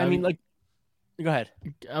 like, go ahead.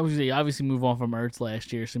 Obviously move on from Ertz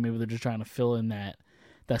last year, so maybe they're just trying to fill in that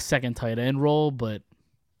second tight end role, but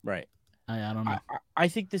Right. I don't know. I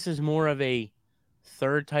think this is more of a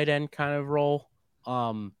third tight end kind of role.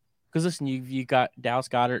 Because listen, you got Dallas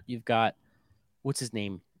Goedert, you've got what's his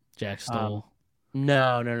name? Jack Stoll.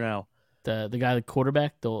 No. The guy, the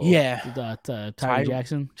quarterback, Tyree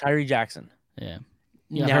Jackson. Tyree Jackson. Yeah.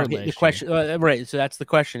 Now, hurt the last question, right? So that's the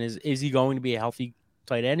question: is he going to be a healthy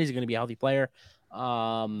tight end? Is he going to be a healthy player?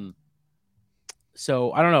 So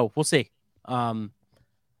I don't know. We'll see.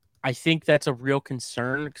 I think that's a real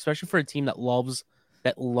concern, especially for a team that loves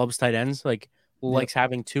tight ends, likes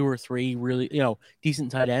having 2 or 3 really,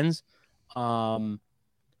 decent tight ends. Who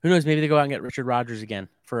knows? Maybe they go out and get Richard Rodgers again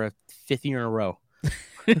for a 5th year in a row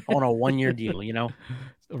on a 1-year deal.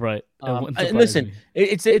 Right. And listen,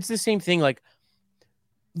 it's the same thing.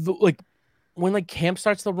 When camp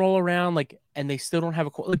starts to roll around, and they still don't have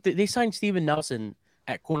they signed Steven Nelson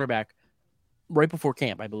at cornerback right before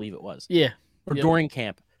camp, I believe it was. Yeah. Or during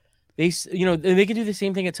camp. They can do the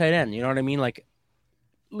same thing at tight end. You know what I mean?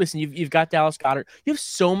 Listen, you've got Dallas Goedert. You have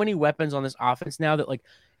so many weapons on this offense now that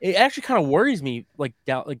it actually kind of worries me. What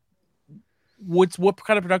kind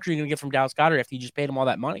of production are you going to get from Dallas Goedert after you just paid him all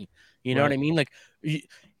that money? You know what I mean?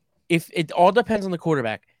 If it all depends on the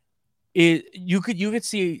quarterback, you could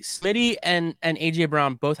see Smitty and AJ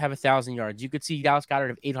Brown both have 1,000 yards. You could see Dallas Goedert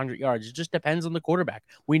have 800 yards. It just depends on the quarterback.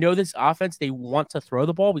 We know this offense, they want to throw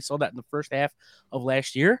the ball. We saw that in the first half of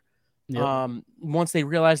last year. Yep. Once they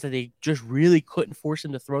realized that they just really couldn't force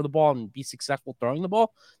him to throw the ball and be successful throwing the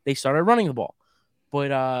ball, they started running the ball.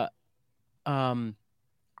 But I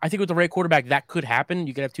think with the right quarterback, that could happen.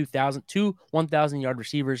 You could have 2 1,000-yard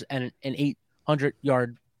receivers and an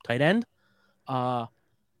 800-yard tight end. But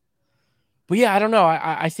yeah, I don't know.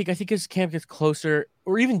 I think as camp gets closer,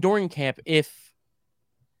 or even during camp, if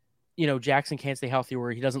Jackson can't stay healthy,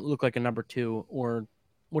 or he doesn't look like a number 2, or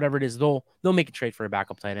whatever it is, they'll make a trade for a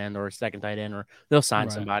backup tight end or a second tight end, or they'll sign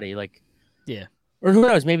somebody yeah. Or who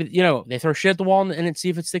knows? Maybe they throw shit at the wall and see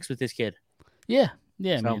if it sticks with this kid. Yeah.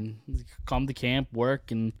 I So- mean, come to camp,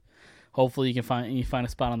 work, and hopefully you can find a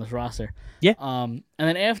spot on this roster. Yeah. And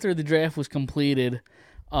then after the draft was completed,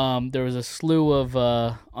 there was a slew of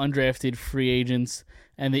undrafted free agents,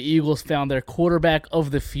 and the Eagles found their quarterback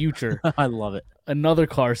of the future. I love it. Another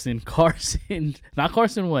Carson, not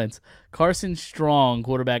Carson Wentz, Carson Strong,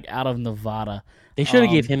 quarterback out of Nevada. They should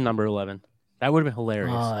have gave him number 11. That would have been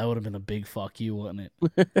hilarious. Oh, that would have been a big fuck you, wouldn't it?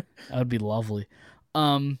 That would be lovely.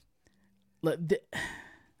 I know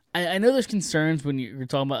there's concerns when you're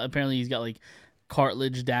talking about, apparently he's got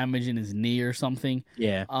cartilage damage in his knee or something.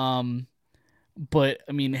 Yeah. But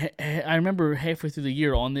I mean, I remember halfway through the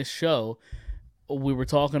year on this show, we were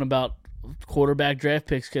talking about quarterback draft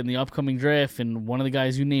picks in the upcoming draft, and one of the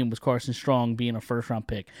guys you named was Carson Strong being a first-round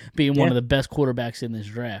pick, being one of the best quarterbacks in this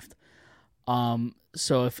draft.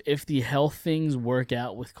 So if the health things work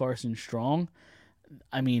out with Carson Strong,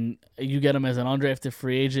 I mean, you get him as an undrafted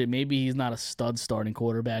free agent. Maybe he's not a stud starting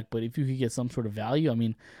quarterback, but if you could get some sort of value, I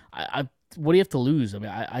mean, what do you have to lose? I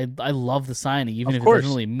mean, I love the signing, even if it doesn't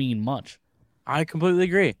really mean much. I completely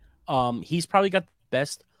agree. He's probably got the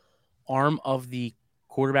best arm of the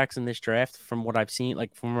quarterbacks in this draft from what I've seen,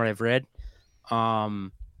 from what I've read.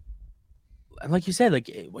 And like you said,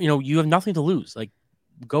 you have nothing to lose.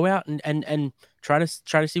 Go out and try to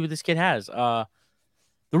see what this kid has. The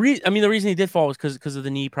reason he did fall was because of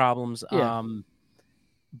the knee problems. Yeah.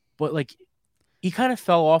 But he kind of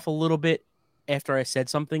fell off a little bit after I said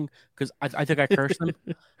something, because I think I cursed him.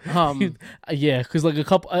 Yeah, because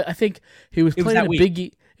I think he was playing a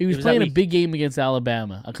big. He was playing a big game against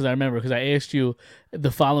Alabama, because I remember, because I asked you the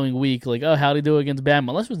following week, how'd he do against Bama?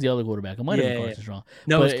 Unless it was the other quarterback. It might have been Carson Strong.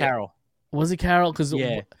 No, it was Carroll. Was it Carroll? Because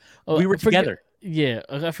we were together. Yeah,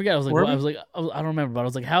 I forget. I was like, Were we? I don't remember, but I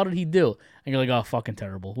was like, how did he do? And you're like, oh, fucking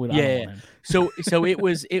terrible. I don't Yeah. want him. So it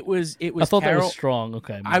was I thought that Carroll. was strong.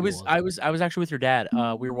 Okay, I maybe it was actually with your dad.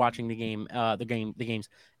 We were watching the games,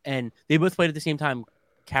 and they both played at the same time.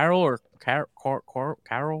 Carroll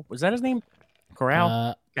was that his name?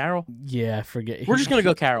 Carroll. Yeah, I forget. We're just gonna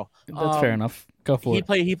go Carroll. That's fair enough. Go for it.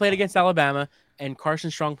 He played against Alabama, and Carson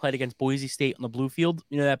Strong played against Boise State on the blue field.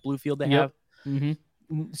 You know that blue field they have. Mm-hmm.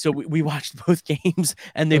 So we watched both games,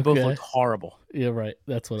 and they both Okay. looked horrible. Yeah, right.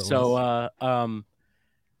 That's what it was. So,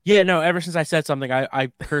 yeah, no. Ever since I said something,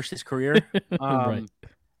 I cursed his career. Right.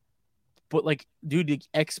 But like, dude, the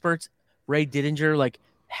experts, Ray Didinger, like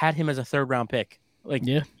had him as a 3rd round pick. Like,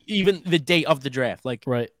 Yeah. even the day of the draft, like,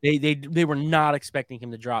 Right. they were not expecting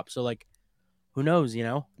him to drop. So, like, who knows? You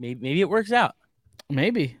know, maybe it works out.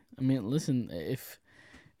 Maybe. I mean, listen, if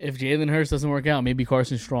Jalen Hurts doesn't work out, maybe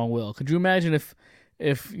Carson Strong will. Could you imagine if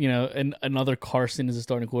another Carson is a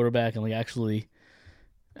starting quarterback and like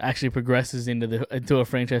actually progresses into a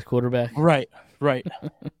franchise quarterback? Right.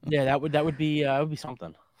 Yeah, that would be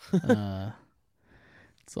something.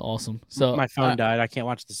 It's awesome. So My phone died. I can't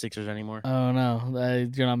watch the Sixers anymore. Oh no,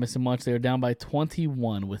 you're not missing much. They're down by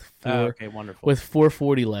 21 with Okay, wonderful. with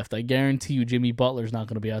 4:40 left. I guarantee you, Jimmy Butler's not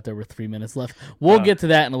going to be out there with 3 minutes left. We'll get to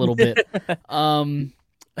that in a little bit.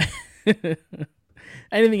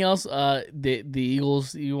 Anything else? The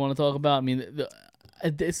Eagles you want to talk about? I mean,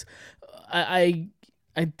 I think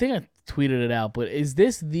I tweeted it out, but is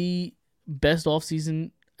this the best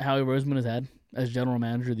offseason Howie Roseman has had as general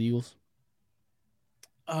manager of the Eagles?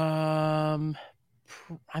 I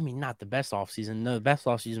mean, not the best offseason. No, the best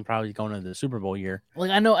offseason probably is going into the Super Bowl year. Like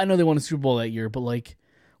I know they won a Super Bowl that year, but like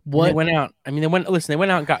what They went out. I mean, they went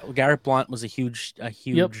out and got Garrett Blount was a huge.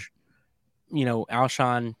 Yep. You know,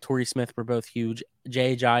 Alshon, Torrey Smith were both huge.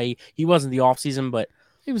 Jay Ajayi, he wasn't the offseason, but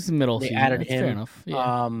He was in the middle of they the season. added That's him. fair enough.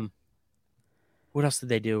 Yeah. What else did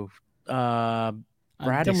they do? Bradham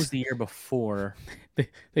was the year before.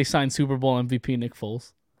 They signed Super Bowl MVP Nick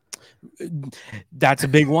Foles. That's a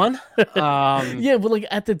big one. Yeah, but like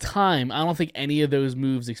at the time, I don't think any of those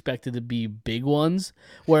moves expected to be big ones.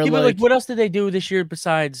 Where but like what else did they do this year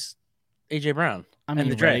besides AJ Brown? I mean,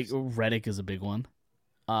 the draft? Reddick is a big one.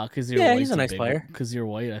 Because he's a nice player. Because you're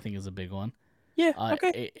white, I think is a big one. Yeah.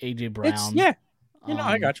 Okay. AJ Brown.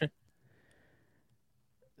 I got you.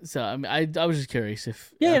 So I mean, I was just curious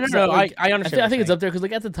if I understand. I think it's up there because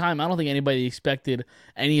like at the time, I don't think anybody expected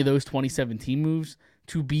any of those 2017 moves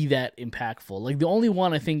to be that impactful. Like the only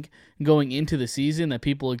one I think going into the season that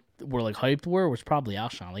people were like hyped was probably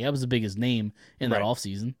Alshon. Like that was the biggest name in that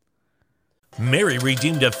offseason. Mary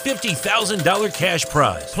redeemed a $50,000 cash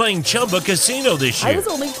prize playing Chumba Casino this year. I was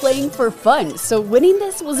only playing for fun, so winning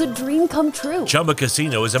this was a dream come true. Chumba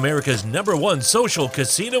Casino is America's #1 social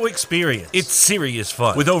casino experience. It's serious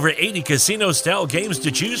fun. With over 80 casino-style games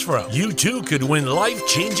to choose from, you too could win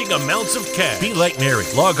life-changing amounts of cash. Be like Mary.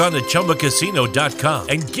 Log on to ChumbaCasino.com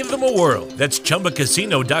and give them a whirl. That's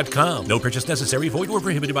ChumbaCasino.com. No purchase necessary. Void where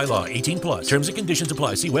prohibited by law. 18+. Terms and conditions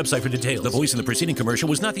apply. See website for details. The voice in the preceding commercial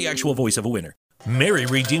was not the actual voice of a winner. Mary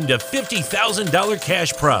redeemed a $50,000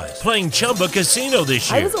 cash prize playing Chumba Casino this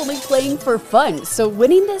year. I was only playing for fun, so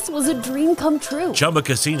winning this was a dream come true. Chumba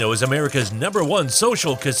Casino is America's #1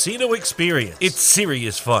 social casino experience. It's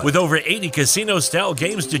serious fun. With over 80 casino-style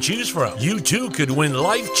games to choose from, you too could win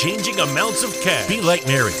life-changing amounts of cash. Be like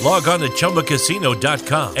Mary. Log on to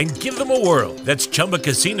ChumbaCasino.com and give them a whirl. That's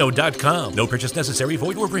ChumbaCasino.com. No purchase necessary.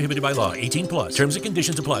 Void where prohibited by law. 18+. Terms and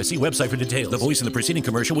conditions apply. See website for details. The voice in the preceding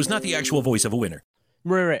commercial was not the actual voice of a winner.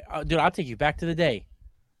 Right. Dude, I'll take you back to the day.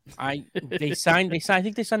 They signed. I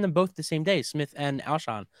think they signed them both the same day, Smith and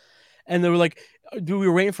Alshon, and they were like, "Dude, we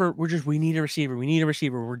were waiting for. We need a receiver. We need a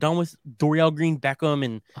receiver. We're done with Dorial Green, Beckham,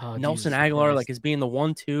 and Nelson Aguilar, like as being the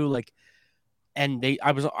 1-2, like." And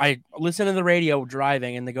I listened to the radio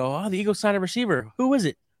driving, and they go, "Oh, the Eagles signed a receiver. Who is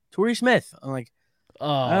it? Torrey Smith." I'm like,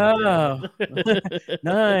 "Oh,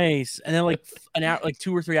 nice." And then like an hour, like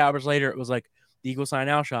 2 or 3 hours later, it was like the Eagles signed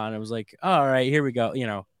Alshon. It was like, all right, here we go. You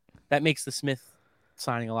know, that makes the Smith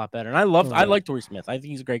signing a lot better. And I like Torrey Smith. I think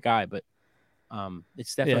he's a great guy, but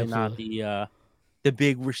it's definitely not the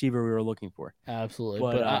big receiver we were looking for. Absolutely.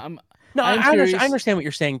 But I understand what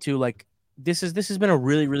you're saying too. Like this has been a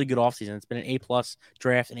really, really good offseason. It's been an A+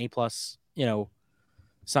 draft, an A+,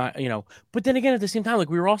 but then again, at the same time, like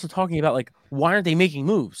we were also talking about like, why aren't they making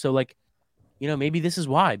moves? So like, maybe this is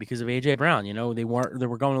why, because of AJ Brown, they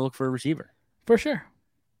were going to look for a receiver. For sure.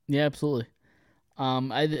 Yeah, absolutely.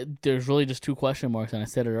 There's really just 2 question marks, and I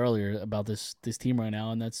said it earlier about this team right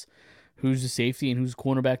now, and that's who's the safety and who's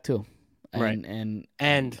cornerback too. And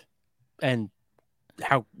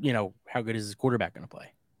how how good is his quarterback going to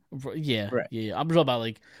play? Yeah, Right. yeah. I'm talking about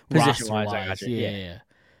like Position-wise, I roster-wise. gotcha, Yeah, yeah. yeah.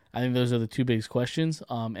 I think those are the two biggest questions.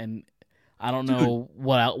 And I don't know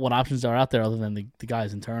what options are out there other than the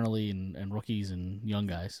guys internally and rookies and young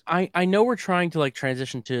guys. I know we're trying to like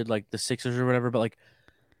transition to like the Sixers or whatever, but like,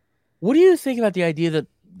 what do you think about the idea that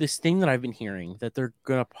this thing that I've been hearing that they're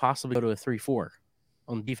going to possibly go to a 3-4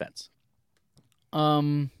 on defense?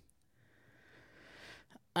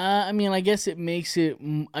 I mean, I guess it makes it.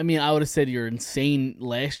 I mean, I would have said you're insane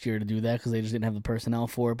last year to do that because they just didn't have the personnel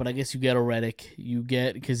for it. But I guess you get a Redick, you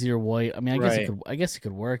get Kazir White. I mean, I guess it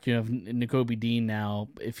could work. You have Nakobe Dean now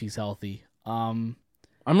if he's healthy. I'm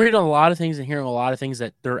reading a lot of things and hearing a lot of things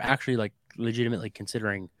that they're actually like legitimately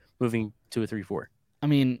considering moving to a 3-4. I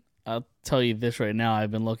mean, I'll tell you this right now.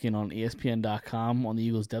 I've been looking on ESPN.com on the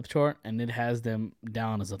Eagles depth chart, and it has them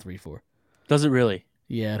down as a 3-4. Does it really?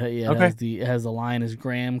 Yeah, Okay. It has the line as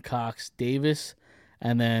Graham, Cox, Davis,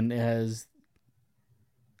 and then it has.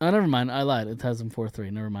 Oh, never mind. I lied. It has them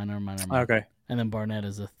 4-3. Never mind. Okay. And then Barnett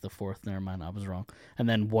is the fourth. Never mind. I was wrong. And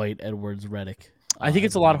then White, Edwards, Redick. I think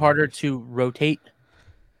it's a lot harder to rotate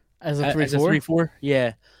as a 3-4. As a 3-4.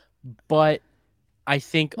 Yeah, but I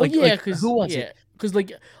think Well, because who was it? Because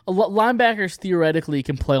like linebackers theoretically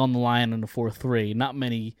can play on the line in a 4-3. Not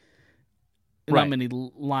many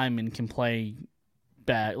linemen can play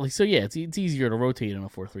back. Like so, yeah, it's easier to rotate in a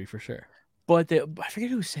 4-3 for sure. But I forget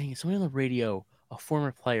who was saying it. Somebody on the radio, a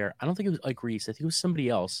former player. I don't think it was Ike Reese. I think it was somebody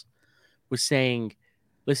else. Was saying,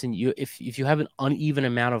 listen, if you have an uneven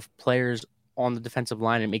amount of players on the defensive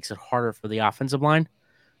line, it makes it harder for the offensive line.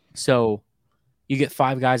 So you get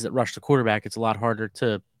 5 guys that rush the quarterback. It's a lot harder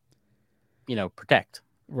to, protect.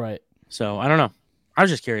 Right. So I don't know. I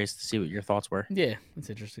was just curious to see what your thoughts were. Yeah, that's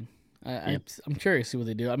interesting. I'm curious to see what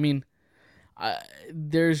they do. I mean,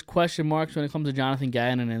 there's question marks when it comes to Jonathan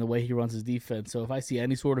Gannon and the way he runs his defense. So if I see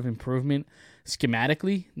any sort of improvement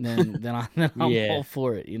schematically, then I'm all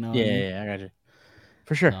for it. You know? Yeah, I got you.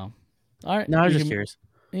 For sure. So, all right. No, I was just curious.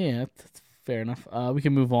 Yeah, that's fair enough. We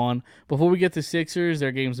can move on. Before we get to Sixers,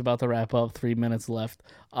 their game's about to wrap up. 3 minutes left.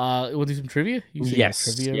 We'll do some trivia.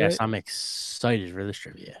 Yes, trivia, right? I'm excited for this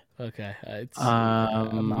trivia. Okay.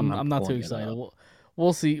 I'm not too excited.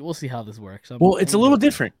 We'll see how this works. It's a little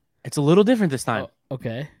different. It's a little different this time. Oh,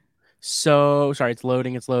 okay. So, sorry, it's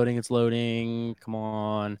loading. Come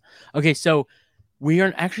on. Okay, so we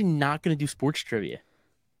are actually not going to do sports trivia.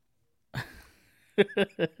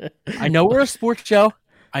 I know we're a sports show.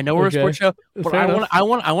 But Fair enough. I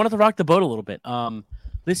wanted to rock the boat a little bit.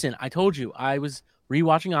 Listen, I told you I was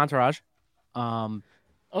rewatching Entourage.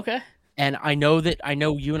 Okay. And I know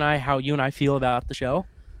how you and I feel about the show.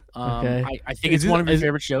 Okay. I think it's one of your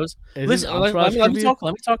favorite shows. Listen, let me talk.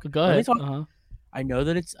 Go ahead. Uh-huh. I know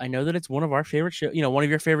that it's one of our favorite shows. One of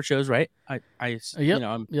your favorite shows, right? Yep. It's been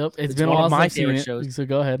one a while of my since I've favorite seen shows. it, so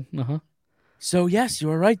go ahead. Uh-huh. So yes,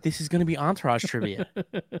 you are right. This is going to be Entourage trivia.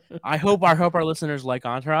 I hope our listeners like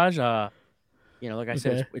Entourage. Like I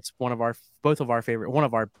said, it's one of our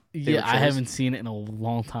favorite Yeah, I shows. haven't seen it in a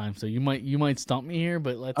long time, so you might stump me here,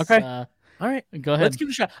 but let's. Okay. All right. Go ahead. Let's give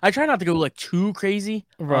it a shot. I try not to go like too crazy.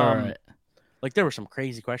 Right. Like there were some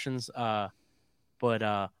crazy questions. But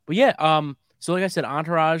yeah. So like I said,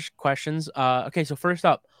 Entourage questions. Okay. So first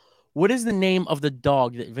up, what is the name of the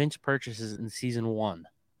dog that Vince purchases in season 1?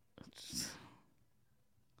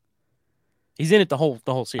 He's in it the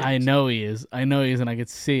whole series. I know he is, and I could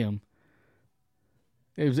see him.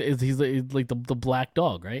 He's like the black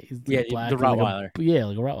dog, right? He's the Rottweiler. Like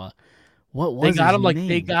a Rottweiler. What was they got his him name?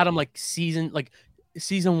 they got him like season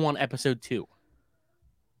 1 episode 2,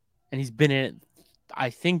 and he's been in it.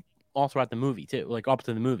 I think all throughout the movie too, like up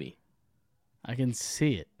to the movie. I can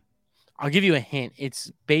see it. I'll give you a hint.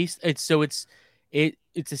 It's the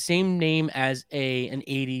same name as an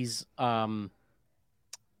 80s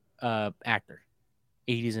actor,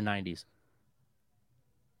 80s and 90s.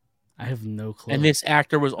 I have no clue. And this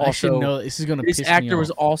actor was also I should know. This is gonna. This piss me actor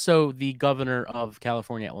was off. also the governor of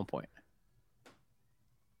California at one point.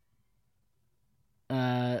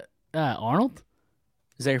 Arnold.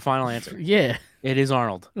 Is that your final answer? Yeah, It is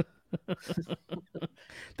Arnold.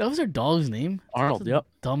 that was their dog's name. Arnold. That's a Yep.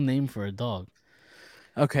 Dumb name for a dog.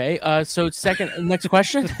 Okay. So next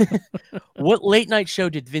question. What late night show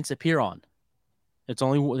did Vince appear on? He's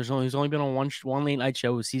only been on one late night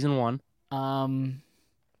show. It was season 1.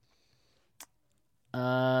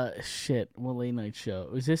 Shit. What late night show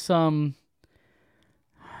was this?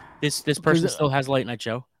 This person still has a late night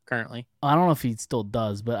show currently. I don't know if he still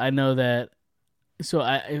does, but I know that. So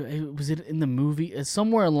was it in the movie?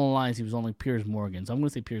 Somewhere along the lines, he was on like Piers Morgan. So I'm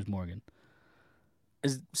gonna say Piers Morgan.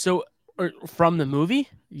 So Or from the movie?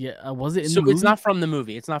 Yeah, was it in So the movie? it's not from the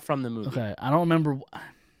movie. It's not from the movie. Okay, I don't remember.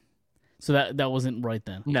 So that wasn't right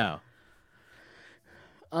then. No.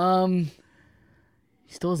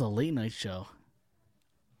 He still has a late night show.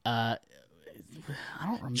 I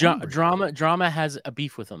don't remember. Drama has a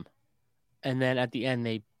beef with him, and then at the end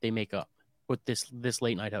they make up with this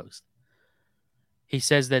late night host. He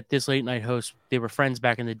says that this late night host, they were friends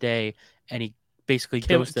back in the day, and he basically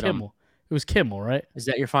ghosted him. Kimmel. It was Kimmel, right? Is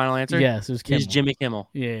that your final answer? Yes, it was Kimmel. It's Jimmy Kimmel.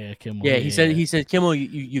 Yeah, Kimmel. Yeah, he said Kimmel,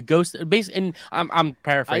 you ghosted. Basically, and I'm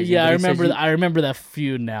paraphrasing. I remember. I remember that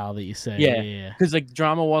feud now that you say. Yeah, because like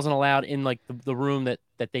Drama wasn't allowed in like the room that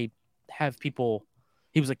they have people.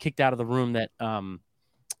 He was like kicked out of the room that when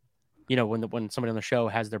somebody on the show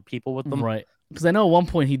has their people with them. Right. Because I know at one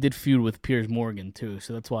point he did feud with Piers Morgan too,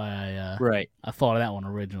 so that's why I thought of that one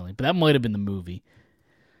originally. But that might have been the movie.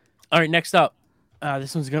 All right, next up,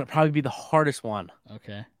 this one's gonna probably be the hardest one.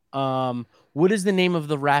 Okay. What is the name of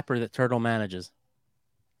the rapper that Turtle manages?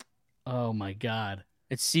 Oh my God.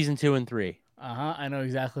 It's season 2 and 3. I know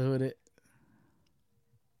exactly who it is.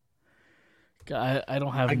 God, I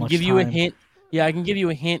don't have much time. I can give you a hint. Yeah, I can give you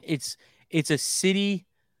a hint. It's a city.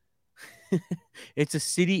 It's a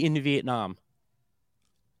city in Vietnam.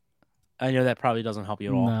 I know that probably doesn't help you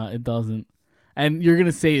at all. No, it doesn't. And you're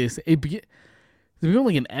gonna say this. Does it begin with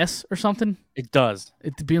like an S or something? It does.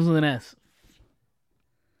 It begins with an S.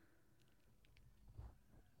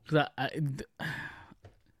 Cause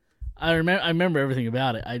I remember everything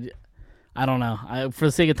about it. I don't know. For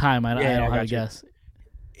the sake of time, I don't have to guess.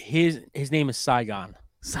 His name is Saigon.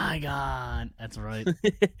 Saigon. That's right.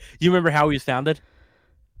 You remember how he was founded?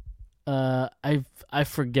 I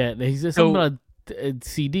forget. He's just something about a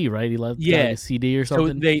CD, right? He left like a CD or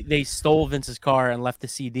something. So they stole Vince's car and left the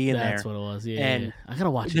CD in there. That's what it was. Yeah. And yeah. I gotta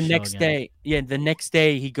watch the next day. Yeah, the next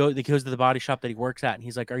day he goes to the body shop that he works at, and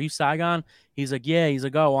he's like, "Are you Saigon?" He's like, "Yeah." He's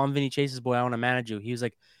like, "Oh, well, I'm Vinny Chase's boy. I want to manage you." He was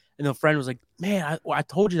like, and the friend was like, "Man, I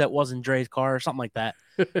told you that wasn't Dre's car or something like that."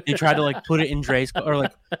 They tried to like put it in Dre's car or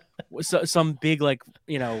like some big like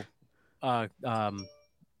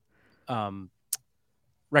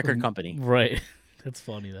record company. Right. That's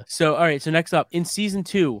funny though. So all right. So next up in season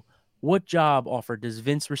 2, what job offer does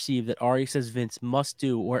Vince receive that Ari says Vince must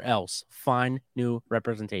do or else find new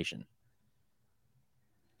representation?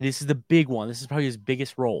 This is the big one. This is probably his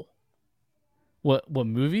biggest role. What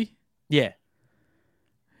movie? Yeah.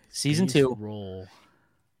 Season 2. Role.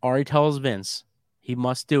 Ari tells Vince he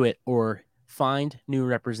must do it or find new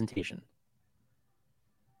representation.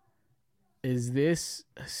 Is this?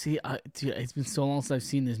 See, dude, it's been so long since I've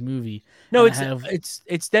seen this movie. No, it's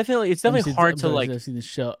definitely hard to like. I've seen the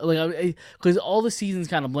show, like, because all the seasons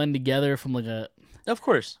kind of blend together from like a. Of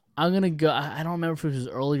course, I'm gonna go. I don't remember if it was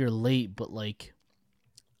early or late, but like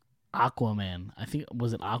Aquaman. I think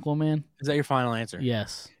was it Aquaman? Is that your final answer?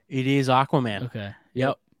 Yes, it is Aquaman. Okay.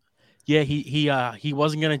 Yep. Yeah, he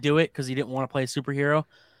wasn't gonna do it because he didn't want to play a superhero.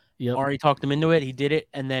 Yep. Ari talked him into it. He did it,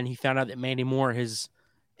 and then he found out that Mandy Moore, his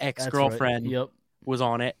ex-girlfriend, was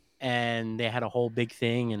on it, and they had a whole big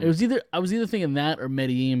thing. And it was I was either thinking that or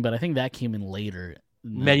Medellin, but I think that came in later.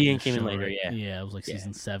 Medellin came in later, yeah. Yeah, it was like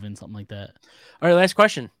season 7, something like that. All right, last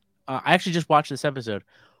question. I actually just watched this episode.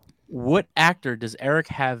 What actor does Eric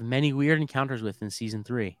have many weird encounters with in season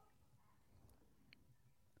 3?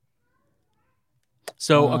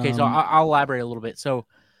 So okay, so I'll elaborate a little bit. So,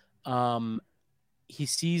 he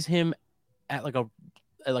sees him at like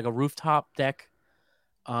a rooftop deck.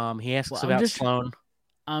 He asks about Sloane.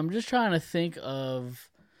 I'm just trying to think of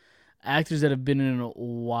actors that have been in a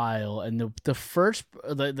while, and the first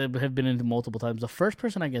that have been in multiple times. The first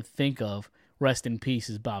person I can think of, rest in peace,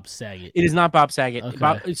 is Bob Saget. It is not Bob Saget.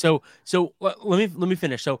 Okay. So let me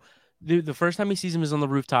finish. So the first time he sees him is on the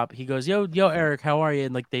rooftop. He goes, "Yo, Eric, how are you?"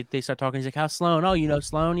 And like they start talking. He's like, "How's Sloane?" "Oh, you know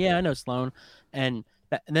Sloane? Yeah, I know Sloane." And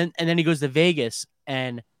then he goes to Vegas,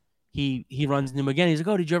 and he runs into him again. He's like,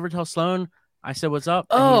 "Oh, did you ever tell Sloane I said what's up?"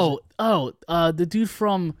 The dude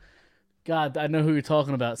from, God, I know who you're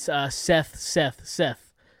talking about. Seth.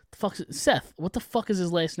 Seth. What the fuck is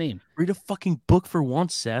his last name? Read a fucking book for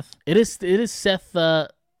once, Seth. It is Seth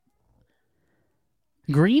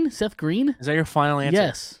Green. Seth Green. Is that your final answer?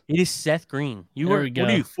 Yes. It is Seth Green. There we go.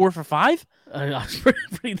 What are you, 4 for 5? I was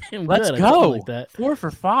pretty damn Let's good. go. Like that. 4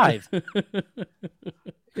 for 5. And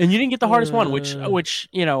you didn't get the hardest one, which it was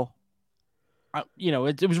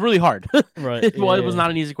really hard. Right. It was not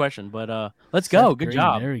an easy question, but let's go. Good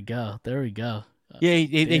job. There we go. Yeah,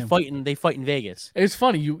 they fight in Vegas. It's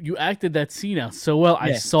funny you acted that scene out so well.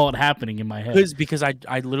 I saw it happening in my head. Because I'm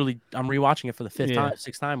rewatching it for the 5th time,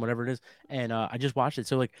 6th time, whatever it is, and I just watched it.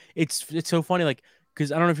 So like it's so funny. Like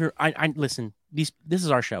because I don't know if you're. I listen. This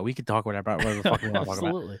is our show. We could talk whatever the fuck we want to talk about.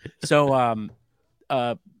 Absolutely. So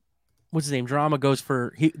what's his name? Drama goes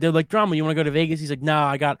for. They're like, Drama, you want to go to Vegas? He's like, nah,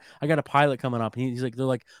 I got a pilot coming up. And he's like, they're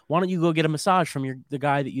like, why don't you go get a massage from the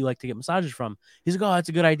guy that you like to get massages from? He's like, oh, that's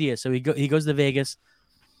a good idea. So he goes to Vegas.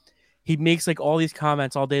 He makes like all these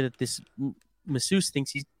comments all day that this masseuse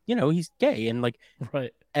thinks he's gay, and like,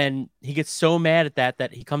 Right. and he gets so mad at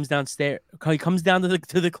that he comes downstairs. He comes down to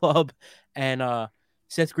the club, and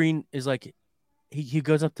Seth Green is like, he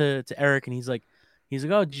goes up to Eric, and he's like,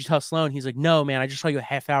 oh, did you tell Sloan? He's like, no, man, I just saw you a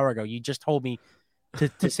half hour ago. You just told me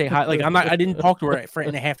to say hi. Like, I didn't talk to her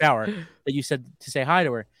in a half hour that you said to say hi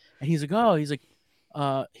to her. And he's like,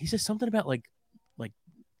 oh, he says something about like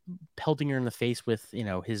pelting her in the face with,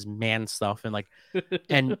 his man stuff. And like,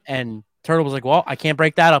 and Turtle was like, well, I can't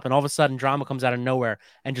break that up. And all of a sudden Drama comes out of nowhere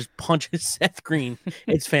and just punches Seth Green.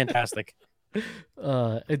 It's fantastic.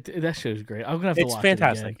 That show's great. I'm gonna have to watch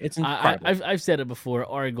fantastic. it. It's incredible. I've said it before.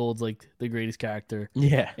 Ari Gold's like the greatest character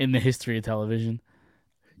Yeah. in the history of television.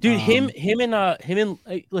 Dude, him and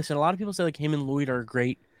listen, a lot of people say like him and Lloyd are a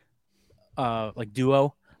great like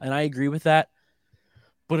duo, and I agree with that.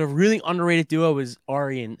 But a really underrated duo is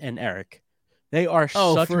Ari and Eric. They are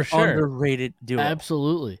such an underrated duo.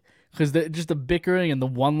 Absolutely. Because just the bickering and the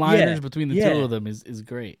one-liners between the two of them is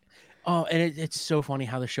great. Oh, and it's so funny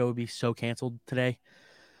how the show would be so canceled today.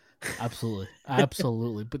 Absolutely.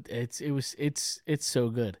 Absolutely. But it's so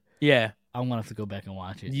good. Yeah. I'm gonna have to go back and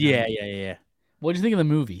watch it. Yeah. What did you think of the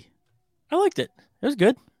movie? I liked it. It was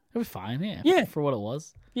good. It was fine, yeah. Yeah. For what it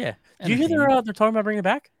was. Yeah. Do you hear they're talking about bringing it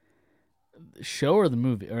back? Show or the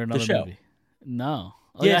movie or another show. movie? No.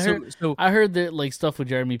 Yeah, I heard that like stuff with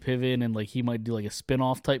Jeremy Piven and like he might do like a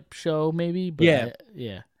spin-off type show maybe. But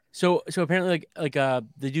yeah. So apparently like the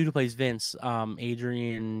dude who plays Vince,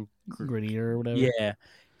 Adrian Grenier or whatever. Yeah.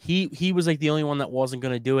 He was like the only one that wasn't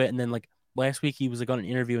gonna do it, and then like last week he was like on an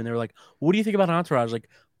interview and they were like, what do you think about Entourage? Like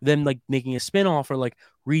them like making a spin-off or like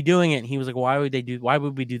redoing it, and he was like, why would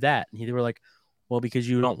we do that? And they were like, well, because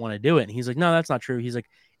you don't want to do it. And he's like, no, that's not true. He's like,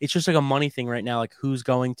 it's just like a money thing right now. Like who's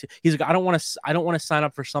going to, he's like, I don't want to sign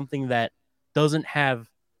up for something that doesn't have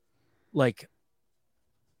like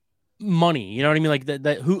money. You know what I mean? Like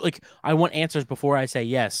that who, like, I want answers before I say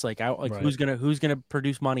yes. Like right. who's going to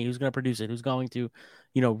produce money? Who's going to produce it? Who's going to,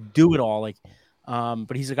 do it all? Like,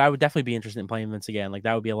 but he's like, I would definitely be interested in playing Vince again. Like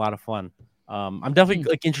that would be a lot of fun. I'm definitely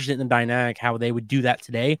like interested in the dynamic, how they would do that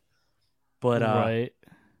today. But, right.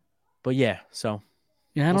 But yeah, so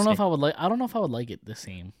yeah, I don't know if I would like it the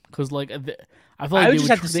same because like I feel like I would just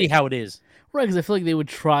have to see how it is, right? Because I feel like they would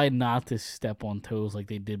try not to step on toes like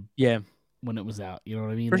they did, when it was out. You know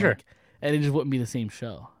what I mean? For sure. And it just wouldn't be the same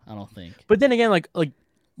show. I don't think. But then again, like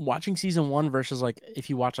watching season 1 versus like if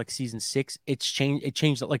you watch like season 6, it's changed. It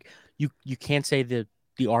changed. Like you can't say the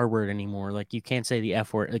R word anymore. Like you can't say the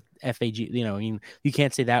F word, like FAG. You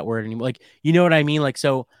can't say that word anymore. Like you know what I mean? Like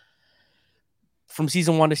so. From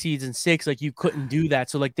season 1 to season 6, like you couldn't do that.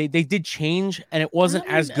 So like they did change, and it wasn't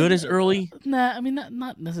as good as early. Nah, I mean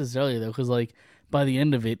not necessarily though, because like by the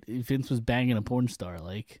end of it, Vince was banging a porn star.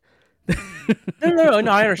 Like no,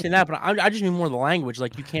 I understand that, but I just mean more the language.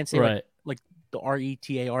 Like you can't say right. like the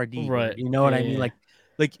RETARD. Right. You know what I mean? Yeah.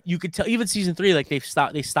 Like you could tell even season 3, like they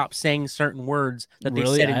stopped saying certain words that they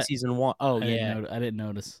said in season 1. Oh yeah, I didn't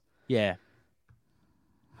notice. Yeah.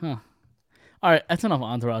 Huh. All right, that's enough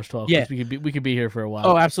Entourage talk. Yeah, we could be here for a while.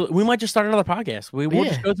 Oh, absolutely. We might just start another podcast. We'll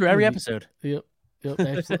just go through every episode. Yep.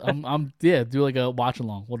 I'm do like a watch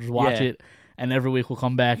along. We'll just watch it, and every week we'll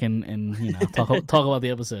come back and talk about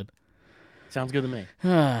the episode. Sounds good to me.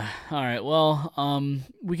 All right. Well,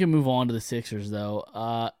 we can move on to the Sixers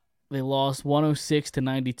though. They lost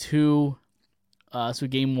 106-92. So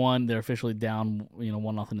game 1, they're officially down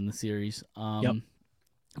 1-0 in the series.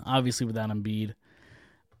 Obviously without Embiid.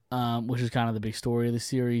 Which is kind of the big story of the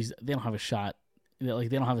series. They don't have a shot. They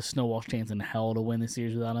don't have a snowball's chance in hell to win the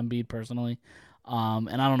series without Embiid, personally.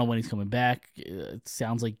 And I don't know when he's coming back. It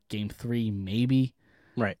sounds like game 3, maybe.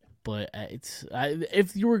 Right. But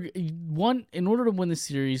if you were in order to win the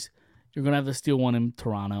series, you're gonna have to steal one in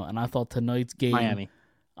Toronto. And I thought tonight's game, Miami.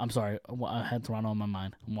 I'm sorry, I had Toronto on my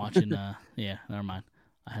mind. I'm watching. Yeah, never mind.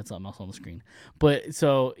 I had something else on the screen. But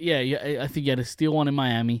so I think you had to steal one in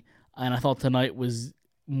Miami, and I thought tonight was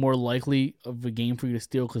more likely of a game for you to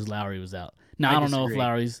steal because Lowry was out. Now I don't know if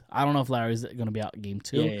Lowry's going to be out in game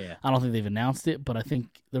 2. Yeah. I don't think they've announced it, but I think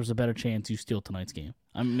there's a better chance you steal tonight's game.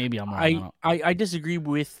 Maybe I'm wrong. I disagree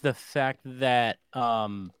with the fact that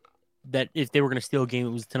that if they were going to steal a game,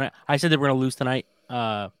 it was tonight. I said they were going to lose tonight.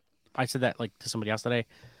 I said that like to somebody else today.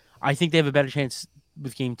 I think they have a better chance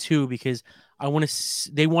with game 2 because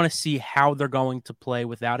They want to see how they're going to play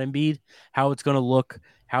without Embiid, how it's going to look,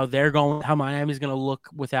 how Miami's going to look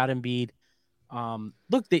without Embiid.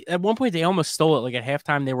 Look, at one point they almost stole it. Like at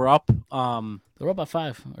halftime, they were up. They're up by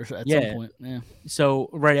 5 or at some point. Yeah. So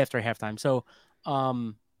right after halftime. So,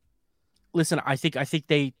 listen, I think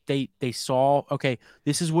they saw, okay,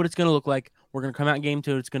 this is what it's going to look like. We're going to come out in game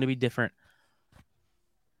 2. It's going to be different.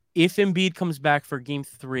 If Embiid comes back for game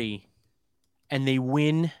 3 and they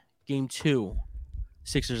win game 2,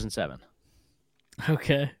 Sixers in 7.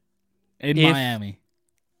 Okay. In Miami.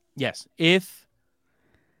 Yes. If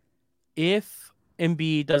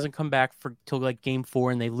Embiid doesn't come back till like game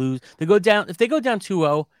 4 and they lose, if they go down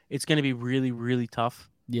 2-0, it's going to be really, really tough.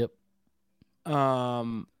 Yep.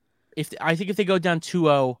 I think if they go down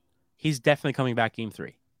 2-0, he's definitely coming back game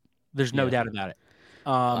 3. There's no doubt about it.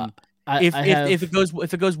 If it goes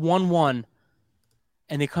 1-1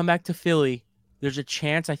 and they come back to Philly, there's a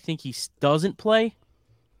chance I think he doesn't play,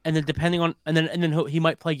 and then he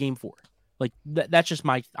might play game 4. Like that's just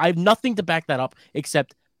I have nothing to back that up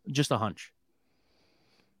except just a hunch.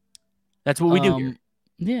 That's what we do here.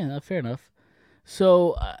 Yeah, fair enough.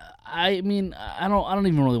 So I mean, I don't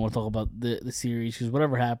even really want to talk about the series because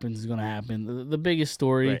whatever happens is going to happen. The biggest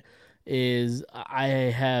story is I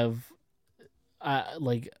have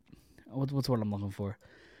what's what I'm looking for.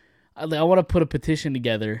 I want to put a petition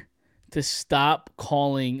together to stop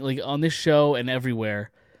calling, like on this show and everywhere,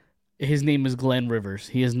 his name is Glenn Rivers.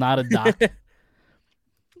 He is not a Doc.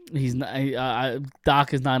 He's not.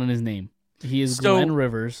 Doc is not in his name. He is Glenn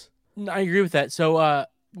Rivers. I agree with that. So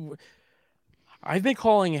I've been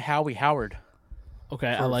calling Howie Howard. Okay,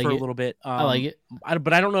 I like it. A little bit. I like it.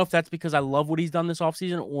 But I don't know if that's because I love what he's done this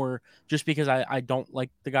offseason or just because I don't like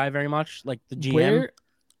the guy very much, like the GM.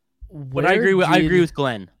 But I agree with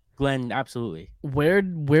Glenn. Glenn, absolutely.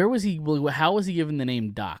 Where was he? How was he given the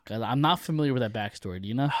name Doc? I'm not familiar with that backstory. Do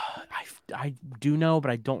you know? I do know,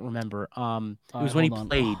 but I don't remember. It was when he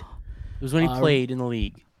played. It was when he played in the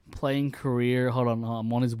league. Playing career. Hold on.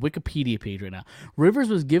 I'm on his Wikipedia page right now. Rivers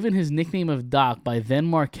was given his nickname of Doc by then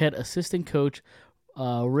Marquette assistant coach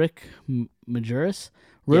Rick Majerus.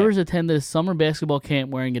 Rivers attended a summer basketball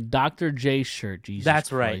camp wearing a Dr. J shirt. Jesus That's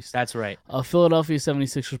Christ. right. That's right. Philadelphia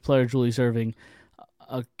 76ers player Julius Erving.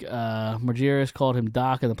 Majerus called him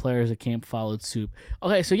Doc, and the players at camp followed suit.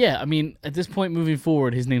 Okay, so yeah, I mean, at this point moving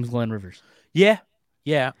forward, his name's Glenn Rivers. Yeah.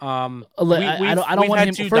 I don't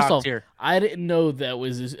want him. First off, I didn't know that it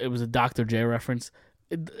was a Dr. J reference.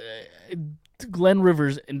 Glenn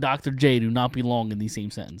Rivers and Dr. J do not belong in the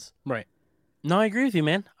same sentence. Right. No, I agree with you,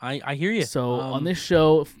 man. I hear you. So on this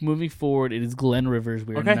show, moving forward, it is Glenn Rivers.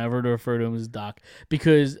 We are never to refer to him as Doc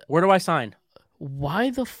because where do I sign? Why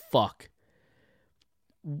the fuck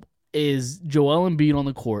is Joel Embiid on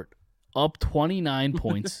the court up 29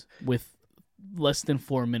 points with less than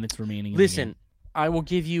 4 minutes remaining? Listen, I will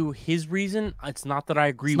give you his reason. It's not that I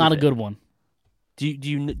agree. It's with not it. a good one. Did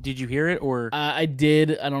you hear it or? I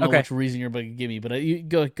did. I don't know which reason you're about to give me, but you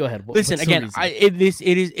go ahead. Listen again.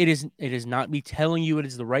 It is not me telling you it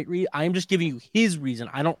is the right reason. I am just giving you his reason.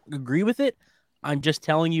 I don't agree with it. I'm just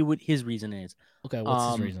telling you what his reason is. Okay,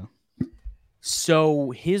 what's his reason?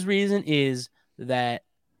 So his reason is that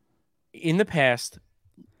in the past,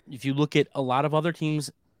 if you look at a lot of other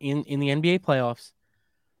teams in the NBA playoffs,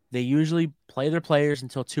 they usually play their players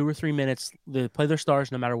until 2 or 3 minutes. They play their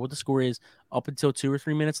stars no matter what the score is up until 2 or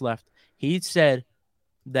 3 minutes left. He said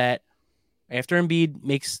that after Embiid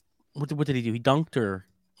makes what did he do? He dunked or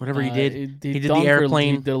whatever he did. He did the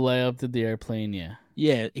airplane. He did the layup, did the airplane, yeah.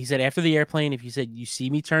 Yeah, he said after the airplane, if you said you see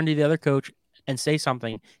me turn to the other coach and say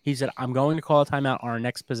something, he said I'm going to call a timeout on our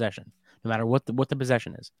next possession. No matter what the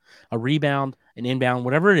possession is, a rebound, an inbound,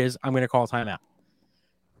 whatever it is, I'm going to call a timeout.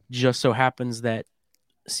 Just so happens that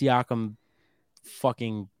Siakam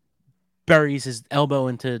fucking buries his elbow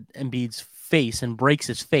into Embiid's face and breaks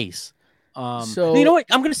his face. So you know what?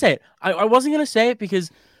 I'm going to say it. I wasn't going to say it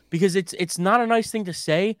because it's not a nice thing to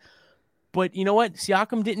say. But you know what?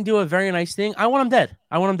 Siakam didn't do a very nice thing. I want him dead.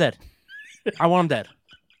 I want him dead.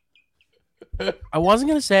 I wasn't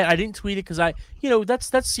gonna say it. I didn't tweet it because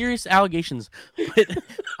that's serious allegations. But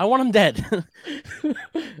I want him dead.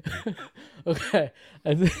 Okay.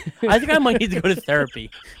 I think I might need to go to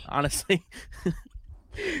therapy. Honestly,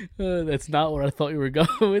 that's not where I thought you were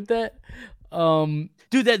going with that.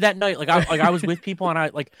 Dude, that night, I was with people and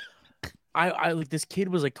I this kid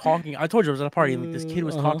was like talking. I told you I was at a party. And, this kid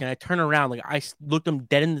was talking. I turned around, I looked him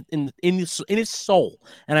dead in his soul,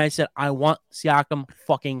 and I said, "I want Siakam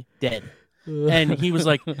fucking dead." And he was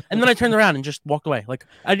like, and then I turned around and just walked away. Like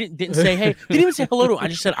I didn't say hey, didn't even say hello to him. I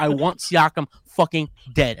just said I want Siakam fucking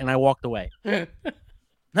dead, and I walked away.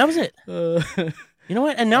 That was it. You know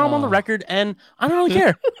what? And now I'm on the record, and I don't really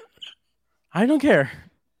care. I don't care.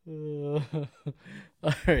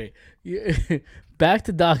 All right. Back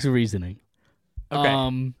to Doc's reasoning.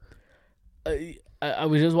 Okay. I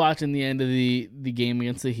was just watching the end of the game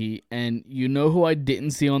against the Heat, and you know who I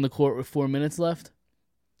didn't see on the court with 4 minutes left?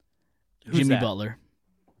 Who's Jimmy that? Butler.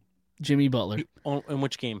 Jimmy Butler. In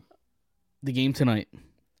which game? The game tonight,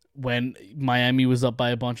 when Miami was up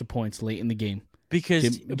by a bunch of points late in the game.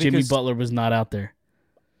 Because Jimmy Butler was not out there.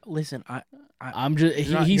 Listen, I'm just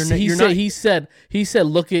you're he said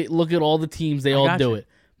look at all the teams, they all do it.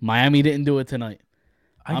 Miami didn't do it tonight.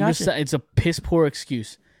 I'm just saying it's a piss poor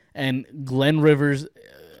excuse. And Glenn Rivers,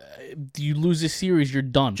 you lose this series, you're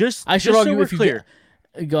done. I should argue so if you clear.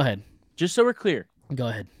 Go ahead. Just so we're clear. Go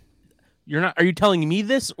ahead. You're not. Are you telling me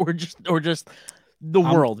this or just the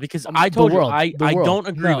world? Because I told you I don't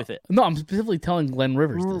agree with it. No, I'm specifically telling Glenn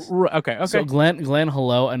Rivers this. Okay. So Glenn,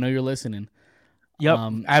 hello. I know you're listening. Yep.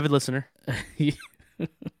 Avid listener. I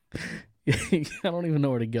don't even know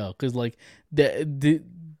where to go because like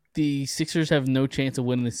the Sixers have no chance of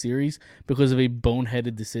winning the series because of a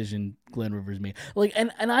boneheaded decision Glenn Rivers made. Like,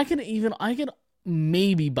 and I can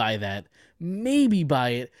maybe buy that, maybe buy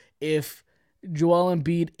it if Joel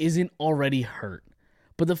Embiid isn't already hurt.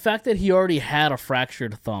 But the fact that he already had a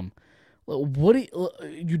fractured thumb,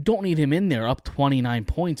 you don't need him in there up 29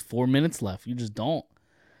 points, 4 minutes left. You just don't.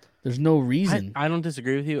 There's no reason. I don't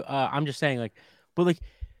disagree with you. I'm just saying, like, but like.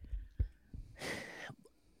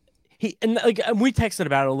 And we texted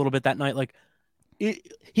about it a little bit that night. Like,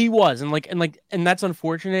 he was, and that's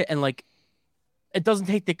unfortunate. And like, it doesn't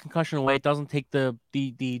take the concussion away. It doesn't take the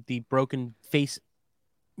broken face,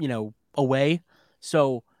 away.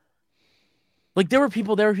 So, like, there were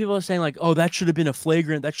people saying like, oh, that should have been a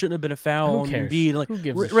flagrant. That shouldn't have been a foul. Who cares? Embiid. Like, who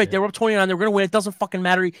gives a right, shit? they were up 29. They were gonna win. It doesn't fucking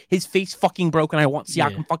matter. His face fucking broke, and I want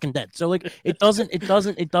Siakam fucking dead. So like, it doesn't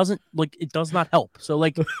like it does not help. So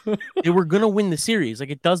like, they were gonna win the series. Like,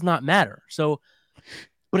 it does not matter. So,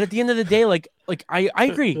 but at the end of the day, like I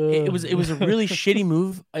agree. It was a really shitty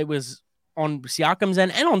move. It was on Siakam's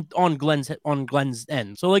end and on Glenn's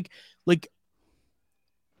end. So like.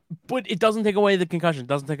 But it doesn't take away the concussion. It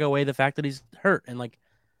doesn't take away the fact that he's hurt. And like,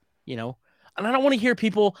 and I don't want to hear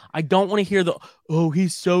people. I don't want to hear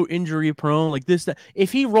he's so injury prone, like this, that.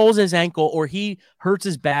 If he rolls his ankle or he hurts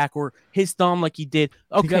his back or his thumb like he did,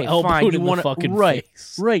 okay, fine. You want to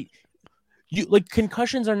right. You like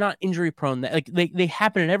concussions are not injury prone. Like they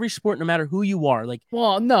happen in every sport, no matter who you are. Like,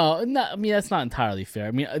 well, no, I mean that's not entirely fair.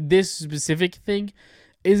 I mean this specific thing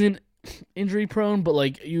isn't injury prone, but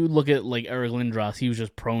like you look at like Eric Lindros, he was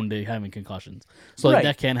just prone to having concussions. So like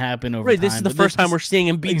that can happen over time. This is the first time we're seeing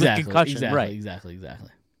him beat with concussion. Exactly.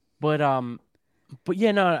 But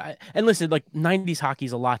yeah, no. And listen, like 90s hockey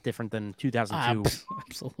is a lot different than 2002.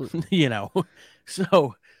 Absolutely.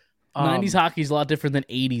 So 90s hockey is a lot different than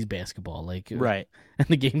 80s basketball. Like right, and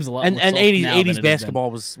the game's a lot. And more 80s basketball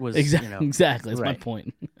was exactly. That's my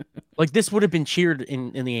point. Like this would have been cheered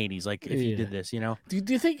in the 80s. Like if you did this, Do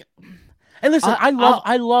you think? And listen,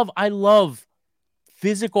 I love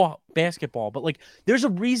physical basketball, but like there's a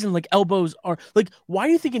reason like elbows are like. Why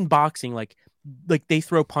do you think in boxing like they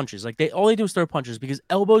throw punches? Like all they do is throw punches because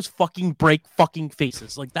elbows fucking break fucking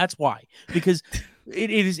faces. Like that's why. Because it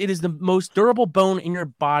is the most durable bone in your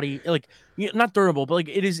body. Like not durable, but like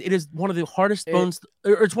it is one of the hardest bones,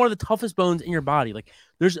 or it's one of the toughest bones in your body. Like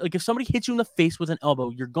there's like if somebody hits you in the face with an elbow,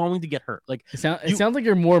 you're going to get hurt. Like it sounds like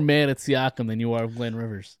you're more mad at Siakam than you are of Glenn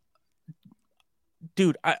Rivers.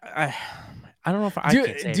 Dude, I don't know if I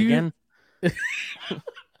can't say it again.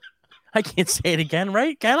 I can't say it again,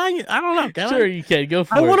 right? Can I? I don't know. Can sure, you can. Go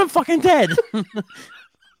for it. I want him fucking dead.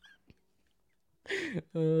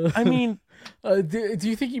 I mean, do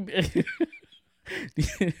you think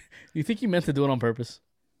do you think you meant to do it on purpose?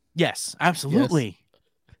 Yes, absolutely. Yes.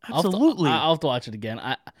 Absolutely. I'll have to watch it again.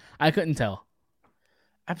 I couldn't tell.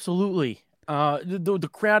 Absolutely. The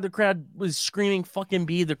crowd was screaming "fucking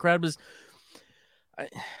B." The crowd was.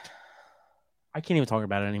 I can't even talk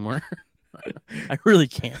about it anymore. I really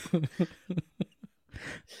can't.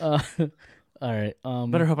 All right.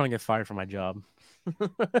 Better hope I don't get fired from my job.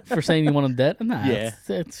 For saying you want him dead? Nah, yeah.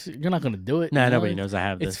 You're not going to do it. Nah, nobody knows I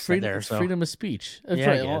have this. It's freedom. It's freedom of speech. That's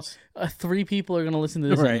yeah, right. 3 people are going to listen to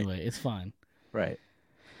this anyway. It's fine. Right.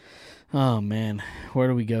 Oh man, where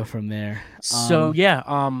do we go from there? So yeah,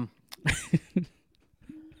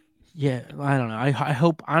 yeah, I don't know. I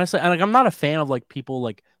hope honestly, like I'm not a fan of like people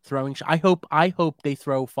like throwing. I hope they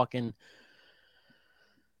throw fucking.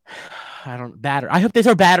 I hope they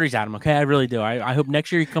throw batteries at him. Okay, I really do. I hope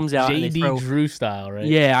next year he comes out JD and they throw, Drew style, right?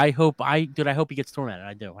 Yeah, I hope he gets thrown at it.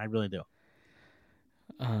 I do. I really do.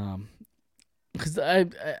 Because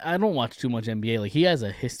I don't watch too much NBA. Like he has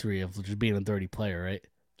a history of just being a dirty player, right?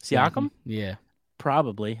 Siakam? Yeah.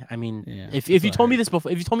 Probably. I mean, Yeah, if that's you what I told me heard. this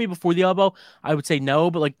before, if you told me before the elbow, I would say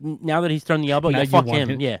no. But like now that he's thrown the elbow, Now yeah, you fuck want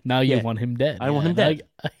him. Yeah. Now you yeah. want him dead. I want him now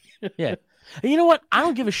dead. Yeah. And you know what? I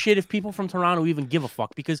don't give a shit if people from Toronto even give a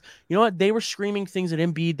fuck because you know what? They were screaming things at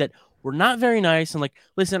Embiid that were not very nice. And like,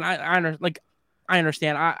 listen, I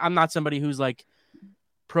understand. I'm not somebody who's like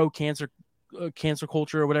pro cancel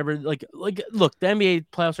culture or whatever. Like, look, the NBA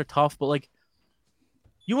playoffs are tough, but like,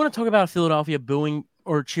 you want to talk about Philadelphia booing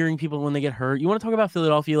or cheering people when they get hurt. You want to talk about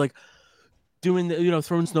Philadelphia like doing the,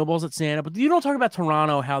 throwing snowballs at Santa, but you don't talk about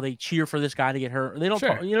Toronto how they cheer for this guy to get hurt. They don't Sure.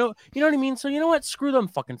 talk, you know what I mean? So you know what? Screw them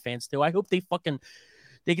fucking fans too. I hope they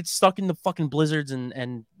get stuck in the fucking blizzards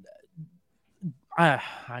and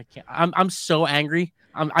I can't. I'm so angry.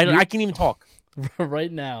 I can't even talk.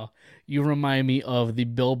 Right now, you remind me of the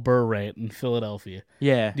Bill Burr rant in Philadelphia.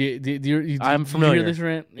 Yeah. I'm Did familiar. you hear this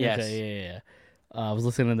rant? Yes. Okay, yeah. I was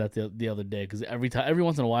listening to that the other day because every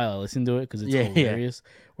once in a while I listen to it because it's Yeah. hilarious.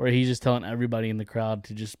 Where he's just telling everybody in the crowd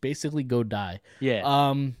to just basically go die. Yeah.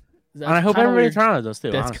 And And I hope everybody in Toronto does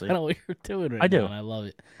too. That's Honestly, kind of what you're doing right I do. now, and I love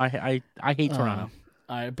it. I hate Toronto.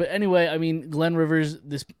 All right, but anyway, I mean, Glenn Rivers,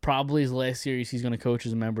 this probably is the last series he's going to coach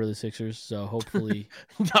as a member of the Sixers. So hopefully,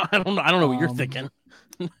 I don't know what you're um, thinking.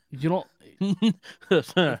 you don't.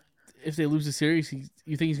 If they lose the series,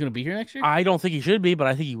 you think he's going to be here next year? I don't think he should be, but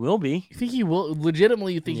I think he will be. You think he will?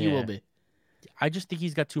 Legitimately, you think he Yeah. will be? I just think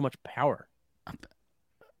he's got too much power.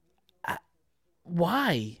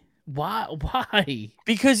 Why? Why?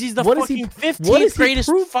 Because he's the What is he- fucking what is 15th he greatest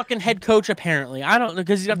prove- fucking head coach, apparently. I don't know,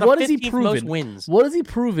 because he's got the What has he 15th most proven? wins. What has he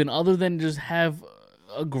proven other than just have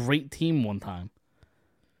a great team one time?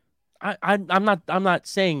 I'm not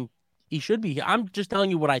saying he should be. I'm just telling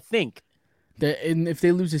you what I think. And if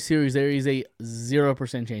they lose a series, there is a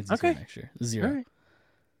 0% chance he's here Okay. next year. Zero. All right.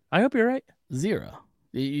 I hope you're right. Zero.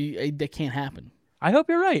 That can't happen. I hope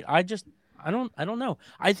you're right. I don't know.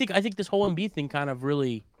 I think this whole Embiid thing kind of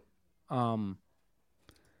really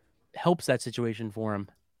helps that situation for him.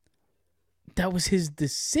 That was his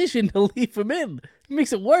decision to leave him in. It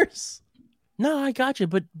makes it worse. No, I got you,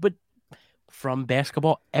 but from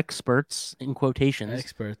basketball experts in quotations.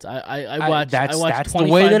 Experts. I watch that's the 25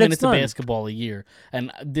 way that it's minutes of done. basketball a year,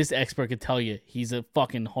 and this expert could tell you he's a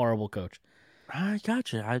fucking horrible coach. I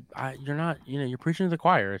got you. You're not. You're preaching to the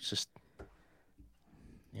choir. It's just,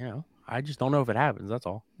 I just don't know if it happens. That's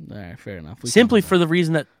all. All right, fair enough. We can Simply move on. for the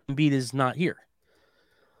reason that Embiid is not here.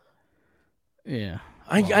 Yeah.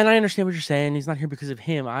 And I understand what you're saying. He's not here because of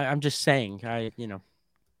him. I'm just saying.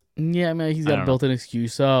 Yeah, I mean, he's I got don't a built-in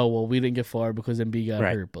excuse. Oh, well, we didn't get far because Embiid got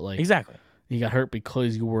Right. hurt, but like Exactly. he got hurt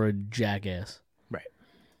because you were a jackass.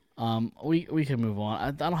 Right. We can move on.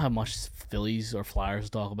 I don't have much Phillies or Flyers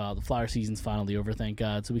to talk about. The Flyer season's finally over, thank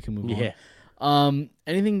God, so we can move Yeah. on.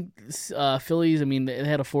 Anything Phillies? I mean, they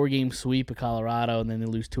had a 4-game sweep of Colorado, and then they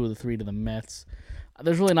lose 2 of the 3 to the Mets.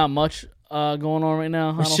 There's really not much going on right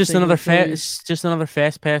now. I It's don't just think, another with the Phillies. it's just another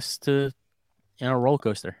fast pass to a roller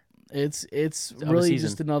coaster. It's of a really season.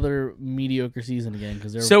 just another mediocre season again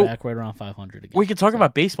because they're So, back right around 500 again. We could talk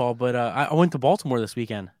about baseball, but I went to Baltimore this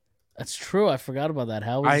weekend. That's true. I forgot about that.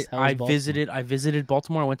 How was I Baltimore? visited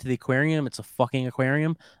Baltimore. I went to the aquarium. It's a fucking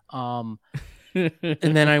aquarium. And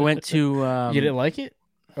then I went to you didn't like it,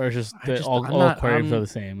 or just I'm all not- aquariums I'm- are the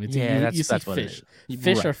same? It's, yeah, you see that's what it fish. is.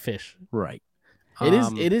 Fish Right. are fish. right.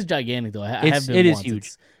 It is gigantic though. I have it's- been it is once.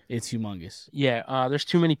 huge. It's humongous. Yeah, there's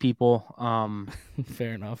too many people.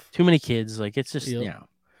 Fair enough. Too many kids. Like it's just Yep.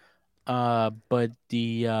 But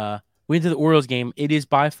we went to the Orioles game. It is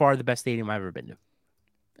by far the best stadium I've ever been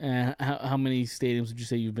to. How many stadiums would you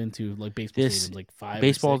say you've been to? Like baseball This- stadiums, like 5.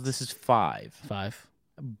 Baseball. Or 6? This is 5. 5.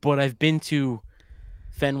 But I've been to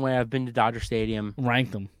Fenway. I've been to Dodger Stadium.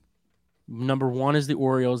 Rank them. Number 1 is the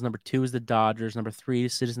Orioles. Number 2 is the Dodgers. Number 3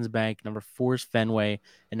 is Citizens Bank. Number 4 is Fenway,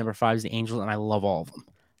 and number 5 is the Angels. And I love all of them.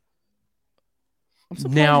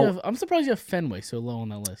 I'm surprised you have Fenway so low on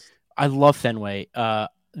that list. I love Fenway.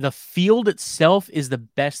 The field itself is the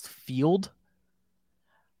best field,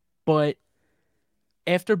 but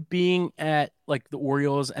after being at like the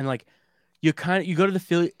Orioles and like you go to the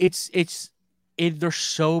field, they're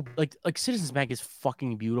so like Citizens Bank is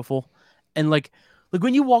fucking beautiful, and like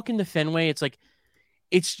when you walk into Fenway, it's like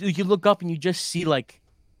you look up and you just see like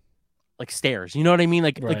stairs. You know what I mean?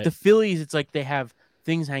 Like Right. the Phillies, it's like they have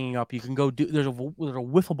things hanging up. You can go do. There's a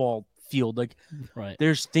wiffle ball field. Like Right.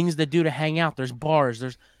 there's things to do to hang out. There's bars.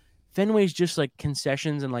 There's Fenway's just like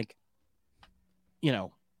concessions and like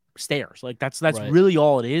stairs. Like that's Right. really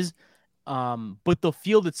all it is. But the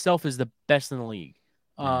field itself is the best in the league.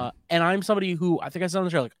 And I'm somebody who I think I said on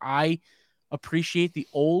the show, like I appreciate the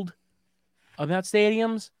old about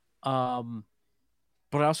stadiums, but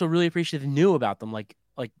I also really appreciate the new about them. Like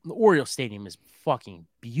the Orioles Stadium is fucking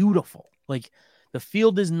beautiful. Like the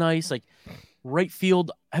field is nice. Like right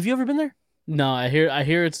field. Have you ever been there? No, I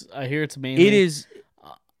hear it's amazing. It is.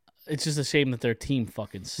 It's just a shame that their team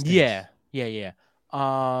fucking stinks. Yeah.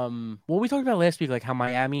 Well, we talked about last week, like how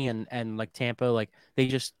Miami and like Tampa, like they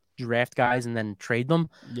just draft guys and then trade them.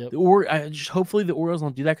 Yep. Hopefully the Orioles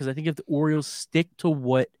don't do that, because I think if the Orioles stick to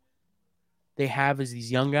what they have as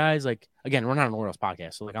these young guys, like again, we're not an Orioles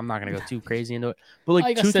podcast, so like I'm not gonna go too crazy into it. But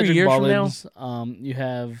like 2-3 years Mullins, from now, you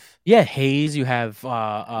have Hayes, you have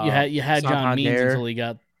you had John Means until he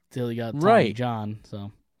got Tommy Right. John.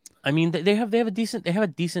 So I mean, they have a decent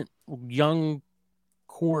young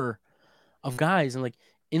core of guys, and like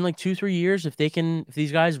in like 2-3 years, if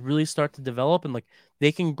these guys really start to develop and like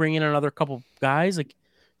they can bring in another couple guys, like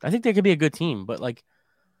I think they could be a good team. But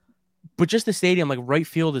just the stadium, like right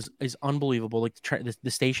field is unbelievable. Like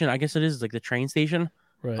the station, I guess it is like the train station,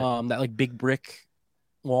 right. That like big brick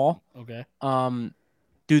wall. Okay.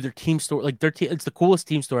 Dude, their team store, like it's the coolest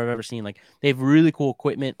team store I've ever seen. Like they have really cool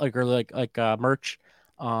equipment, like merch.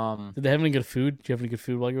 Did they have any good food? Did you have any good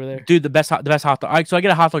food while you were there? Dude, the best hot dog. So I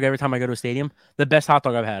get a hot dog every time I go to a stadium. The best hot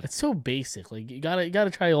dog I've had. It's so basic. Like you gotta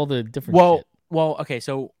try all the different shit. Well, okay.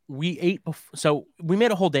 So we ate. So we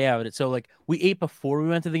made a whole day out of it. So like we ate before we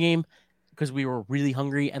went to the game because we were really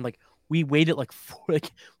hungry, and like we waited like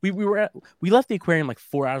we left the aquarium like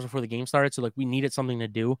 4 hours before the game started. So like we needed something to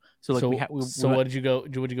do. So like what did you go?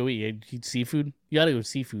 What did you go eat? You eat seafood? You gotta go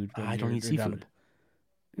seafood. I don't eat seafood.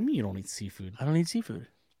 What do you mean you don't eat seafood? I don't eat seafood.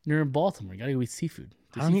 You're in Baltimore. You gotta go eat seafood.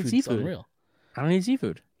 I don't eat seafood. Unreal. I don't eat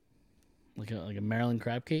seafood. Like a Maryland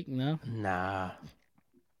crab cake? No. Nah.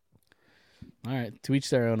 All right, to each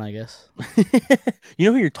their own, I guess. You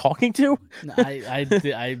know who you're talking to? No, I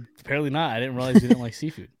apparently not. I didn't realize you didn't like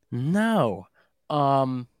seafood. No.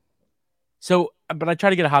 So, but I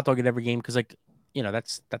try to get a hot dog at every game because, like, you know,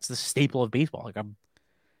 that's the staple of baseball. Like a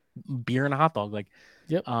beer and a hot dog. Like,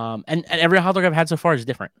 yep. And every hot dog I've had so far is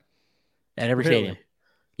different at every stadium.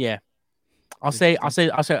 Yeah. I'll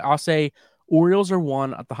say Orioles are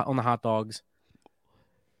 1 on the hot dogs.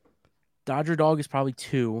 Dodger dog is probably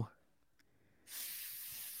 2.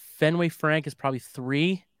 Fenway Frank is probably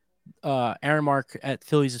 3. Aaron Mark at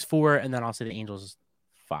Phillies is 4, and then I'll say the Angels is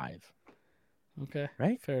 5. Okay.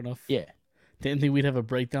 Right? Fair enough. Yeah. Didn't think we'd have a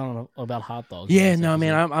breakdown about hot dogs. Yeah, no,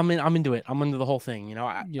 man, I'm into it. I'm into the whole thing. You know,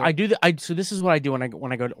 I do so this is what I do when I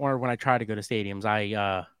go to, or when I try to go to stadiums.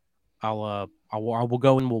 I will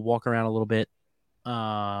go and we'll walk around a little bit.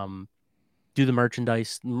 Do the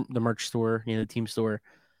merchandise, the merch store, you know, the team store.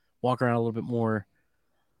 Walk around a little bit more.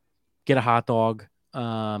 Get a hot dog.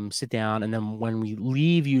 Sit down, and then when we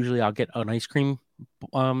leave, usually I'll get an ice cream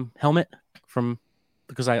helmet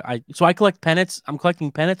because I collect pennants. I'm collecting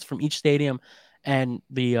pennants from each stadium and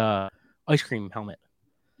the ice cream helmet.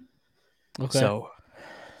 Okay. So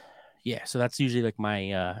yeah, so that's usually like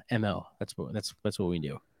my MO. That's what we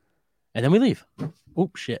do. And then we leave. Oh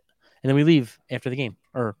shit. And then we leave after the game,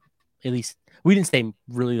 or at least we didn't stay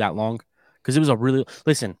really that long because it was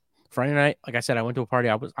listen. Friday night, like I said, I went to a party.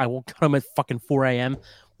 I woke up at fucking 4 a.m.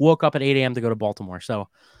 Woke up at 8 a.m. to go to Baltimore. So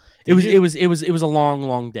it was a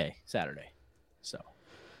long day Saturday. So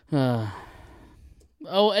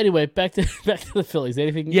anyway, back to the Phillies.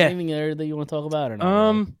 Anything there that you want to talk about or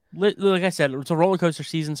not? Like I said, it's a roller coaster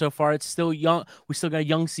season so far. It's still young. We still got a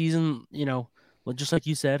young season, you know, just like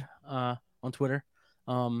you said on Twitter.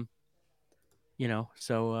 You know,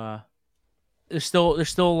 so there's still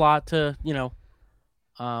a lot to, you know,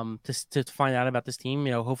 to find out about this team.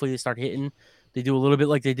 You know, hopefully they start hitting. They do a little bit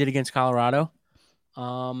like they did against Colorado.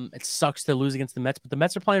 It sucks to lose against the Mets, but the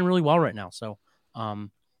Mets are playing really well right now. So, you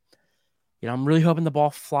know, I'm really hoping the ball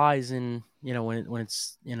flies in, you know, when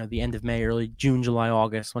it's, you know, the end of May, early June, July,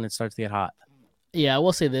 August, when it starts to get hot. Yeah, I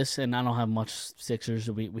will say this, and I don't have much Sixers.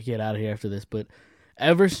 We get out of here after this, but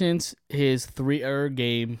ever since his 3-error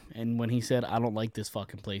game and when he said, "I don't like this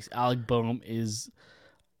fucking place," Alec Boehm is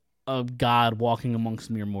a god walking amongst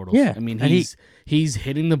mere mortals. Yeah, I mean, he's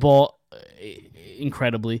hitting the ball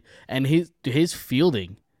incredibly, and his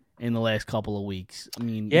fielding in the last couple of weeks. I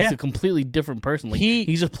mean, he's a completely different person. Like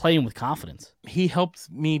he's just playing with confidence. He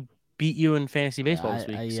helped me beat you in fantasy baseball this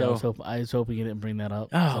week. I was hoping you didn't bring that up.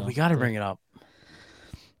 Oh, we got to bring it up.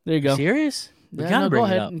 There you go. Serious? Go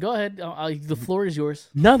ahead. Go ahead. The floor is yours.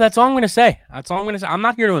 No, that's all I'm going to say. I'm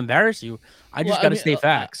not here to embarrass you. I just got to state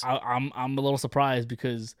facts. I'm a little surprised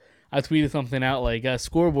because I tweeted something out like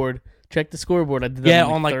scoreboard. Check the scoreboard. I did that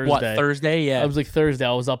on like Thursday? what, Thursday? Yeah. I was like Thursday.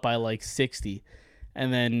 I was up by like 60.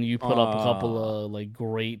 And then you put up a couple of like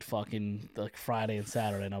great fucking like Friday and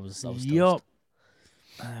Saturday, and I was Yup.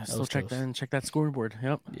 toast. Still check that scoreboard.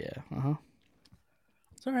 Yep. Yeah.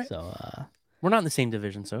 It's all right. So We're not in the same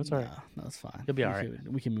division, so it's all right. no, that's fine. You'll be all right.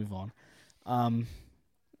 We can move on.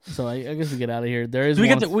 So I guess we get out of here. There is We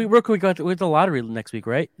one got the lottery next week,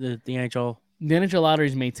 right? The NHL. the NHL lottery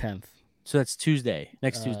is May 10th. So that's Tuesday,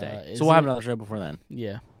 next Tuesday. is So we'll have it? another show before then.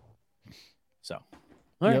 Yeah. So, all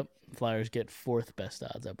right. Yep. Flyers get 4th best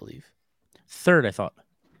odds, I believe. 3rd, I thought.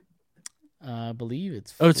 I believe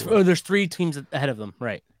it's. There's 3 teams ahead of them,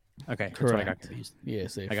 right? Okay, that's what I got Correct. confused. Yeah,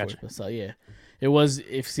 so I got you. So yeah, it was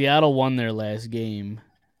if Seattle won their last game,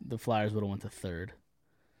 the Flyers would have went to 3rd.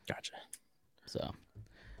 Gotcha. So,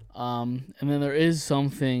 and then there is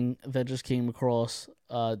something that just came across.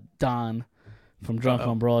 Don from Drunk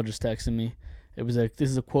on Broad just texted me. It was this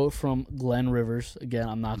is a quote from Glenn Rivers. Again,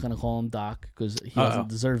 I'm not gonna call him Doc because he doesn't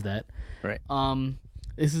deserve that. Right.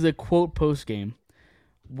 This is a quote post game.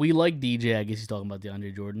 We like DJ. I guess he's talking about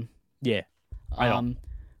DeAndre Jordan. Yeah. I don't.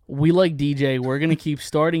 We like DJ. We're gonna keep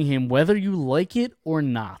starting him whether you like it or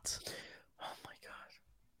not. Oh my god.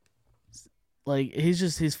 Like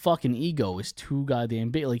his fucking ego is too goddamn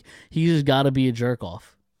big. Like he's just got to be a jerk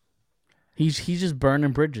off. He's just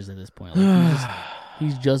burning bridges at this point. Like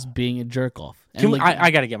he's just being a jerk off. And I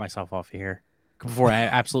got to get myself off here before I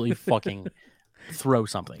absolutely fucking throw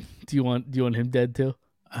something. do you want him dead too?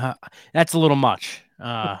 That's a little much.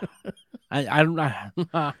 I don't.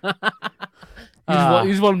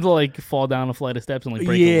 You just want him to like fall down a flight of steps and like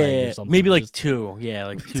break a leg or something. Maybe like Just- 2. Yeah,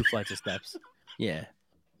 like 2 flights of steps. Yeah.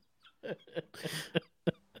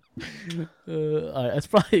 That's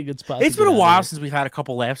probably a good spot. It's to been a get out while of since we've had a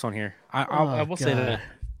couple laughs on here. I will say that. here.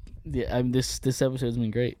 Yeah, this episode's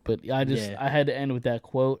been great, but I had to end with that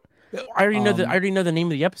quote. I already know the name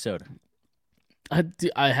of the episode.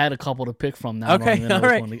 I had a couple to pick from now. Okay, all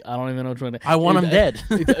right. I don't even know which one. I want him dead.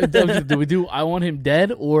 Do we do I Want Him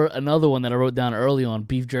Dead or another one that I wrote down early on?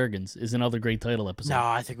 Beef Jergens is another great title episode. No,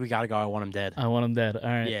 I think we gotta go. I want him dead. I Want Him Dead. All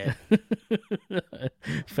right. Yeah.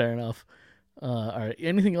 Fair enough. All right.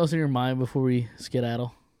 Anything else in your mind before we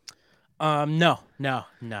skedaddle? No,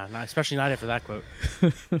 especially not after that quote.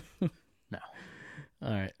 No.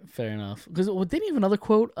 All right. Fair enough. Because didn't he have another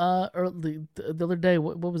quote the other day?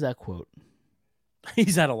 What was that quote?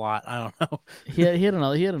 He's had a lot. I don't know. He had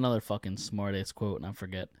another fucking smart ass quote, and I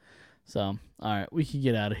forget. So, all right, we can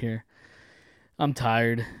get out of here. I'm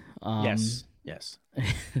tired. Yes.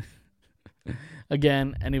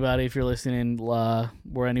 Again, anybody, if you're listening,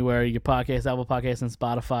 we're anywhere. You get podcasts, Apple Podcasts, and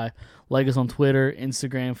Spotify. Like us on Twitter,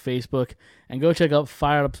 Instagram, Facebook, and go check out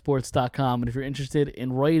firedupsports.com. And if you're interested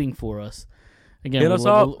in writing for us, again, hit us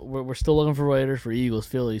up. We're still looking for writers for Eagles,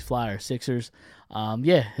 Phillies, Flyers, Sixers.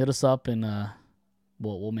 Hit us up and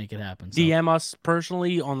we'll make it happen. So. DM us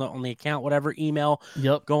personally on the account, whatever, email.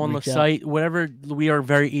 Yep. Go on the site, whatever. We are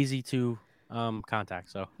very easy to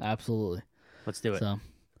contact. So absolutely, let's do it. So,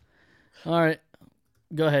 all right,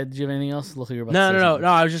 go ahead. Do you have anything else? Look, you're about No.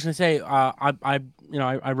 I was just gonna say,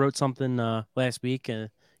 I wrote something last week, and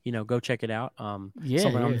go check it out.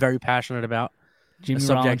 Something I'm very passionate about. Jimmy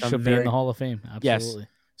Rollins should be in the Hall of Fame. Absolutely. Yes.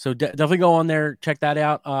 So definitely go on there, check that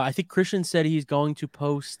out. I think Christian said he's going to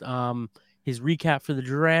post his recap for the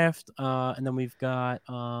draft, and then we've got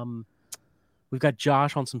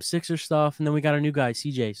Josh on some Sixer stuff, and then we got our new guy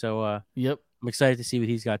CJ. So yep, I'm excited to see what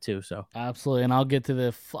he's got too. So absolutely, and I'll get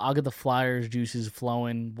the Flyers juices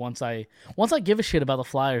flowing once I give a shit about the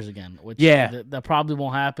Flyers again. Which that probably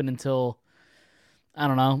won't happen until I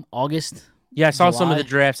don't know, August. Yeah, I saw some of the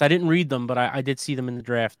drafts. I didn't read them, but I did see them in the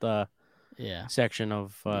draft. Section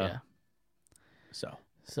of So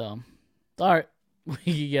all right. We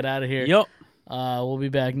can get out of here. Yep. We'll be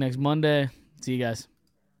back next Monday. See you guys.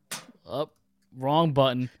 Wrong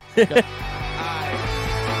button.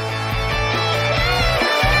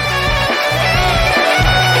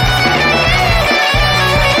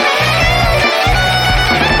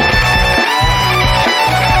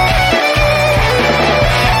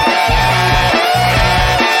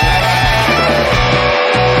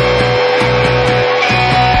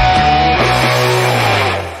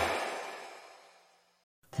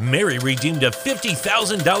 Mary redeemed a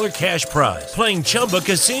 $50,000 cash prize playing Chumba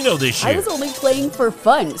Casino this year. I was only playing for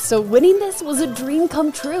fun, so winning this was a dream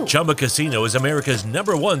come true. Chumba Casino is America's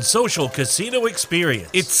 #1 social casino experience.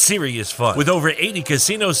 It's serious fun. With over 80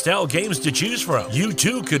 casino-style games to choose from, you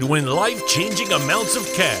too could win life-changing amounts of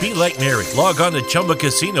cash. Be like Mary. Log on to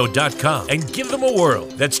ChumbaCasino.com and give them a whirl.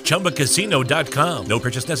 That's ChumbaCasino.com. No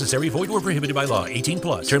purchase necessary. Void where prohibited by law.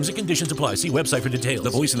 18+. Terms and conditions apply. See website for details. The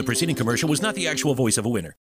voice in the preceding commercial was not the actual voice of a winner.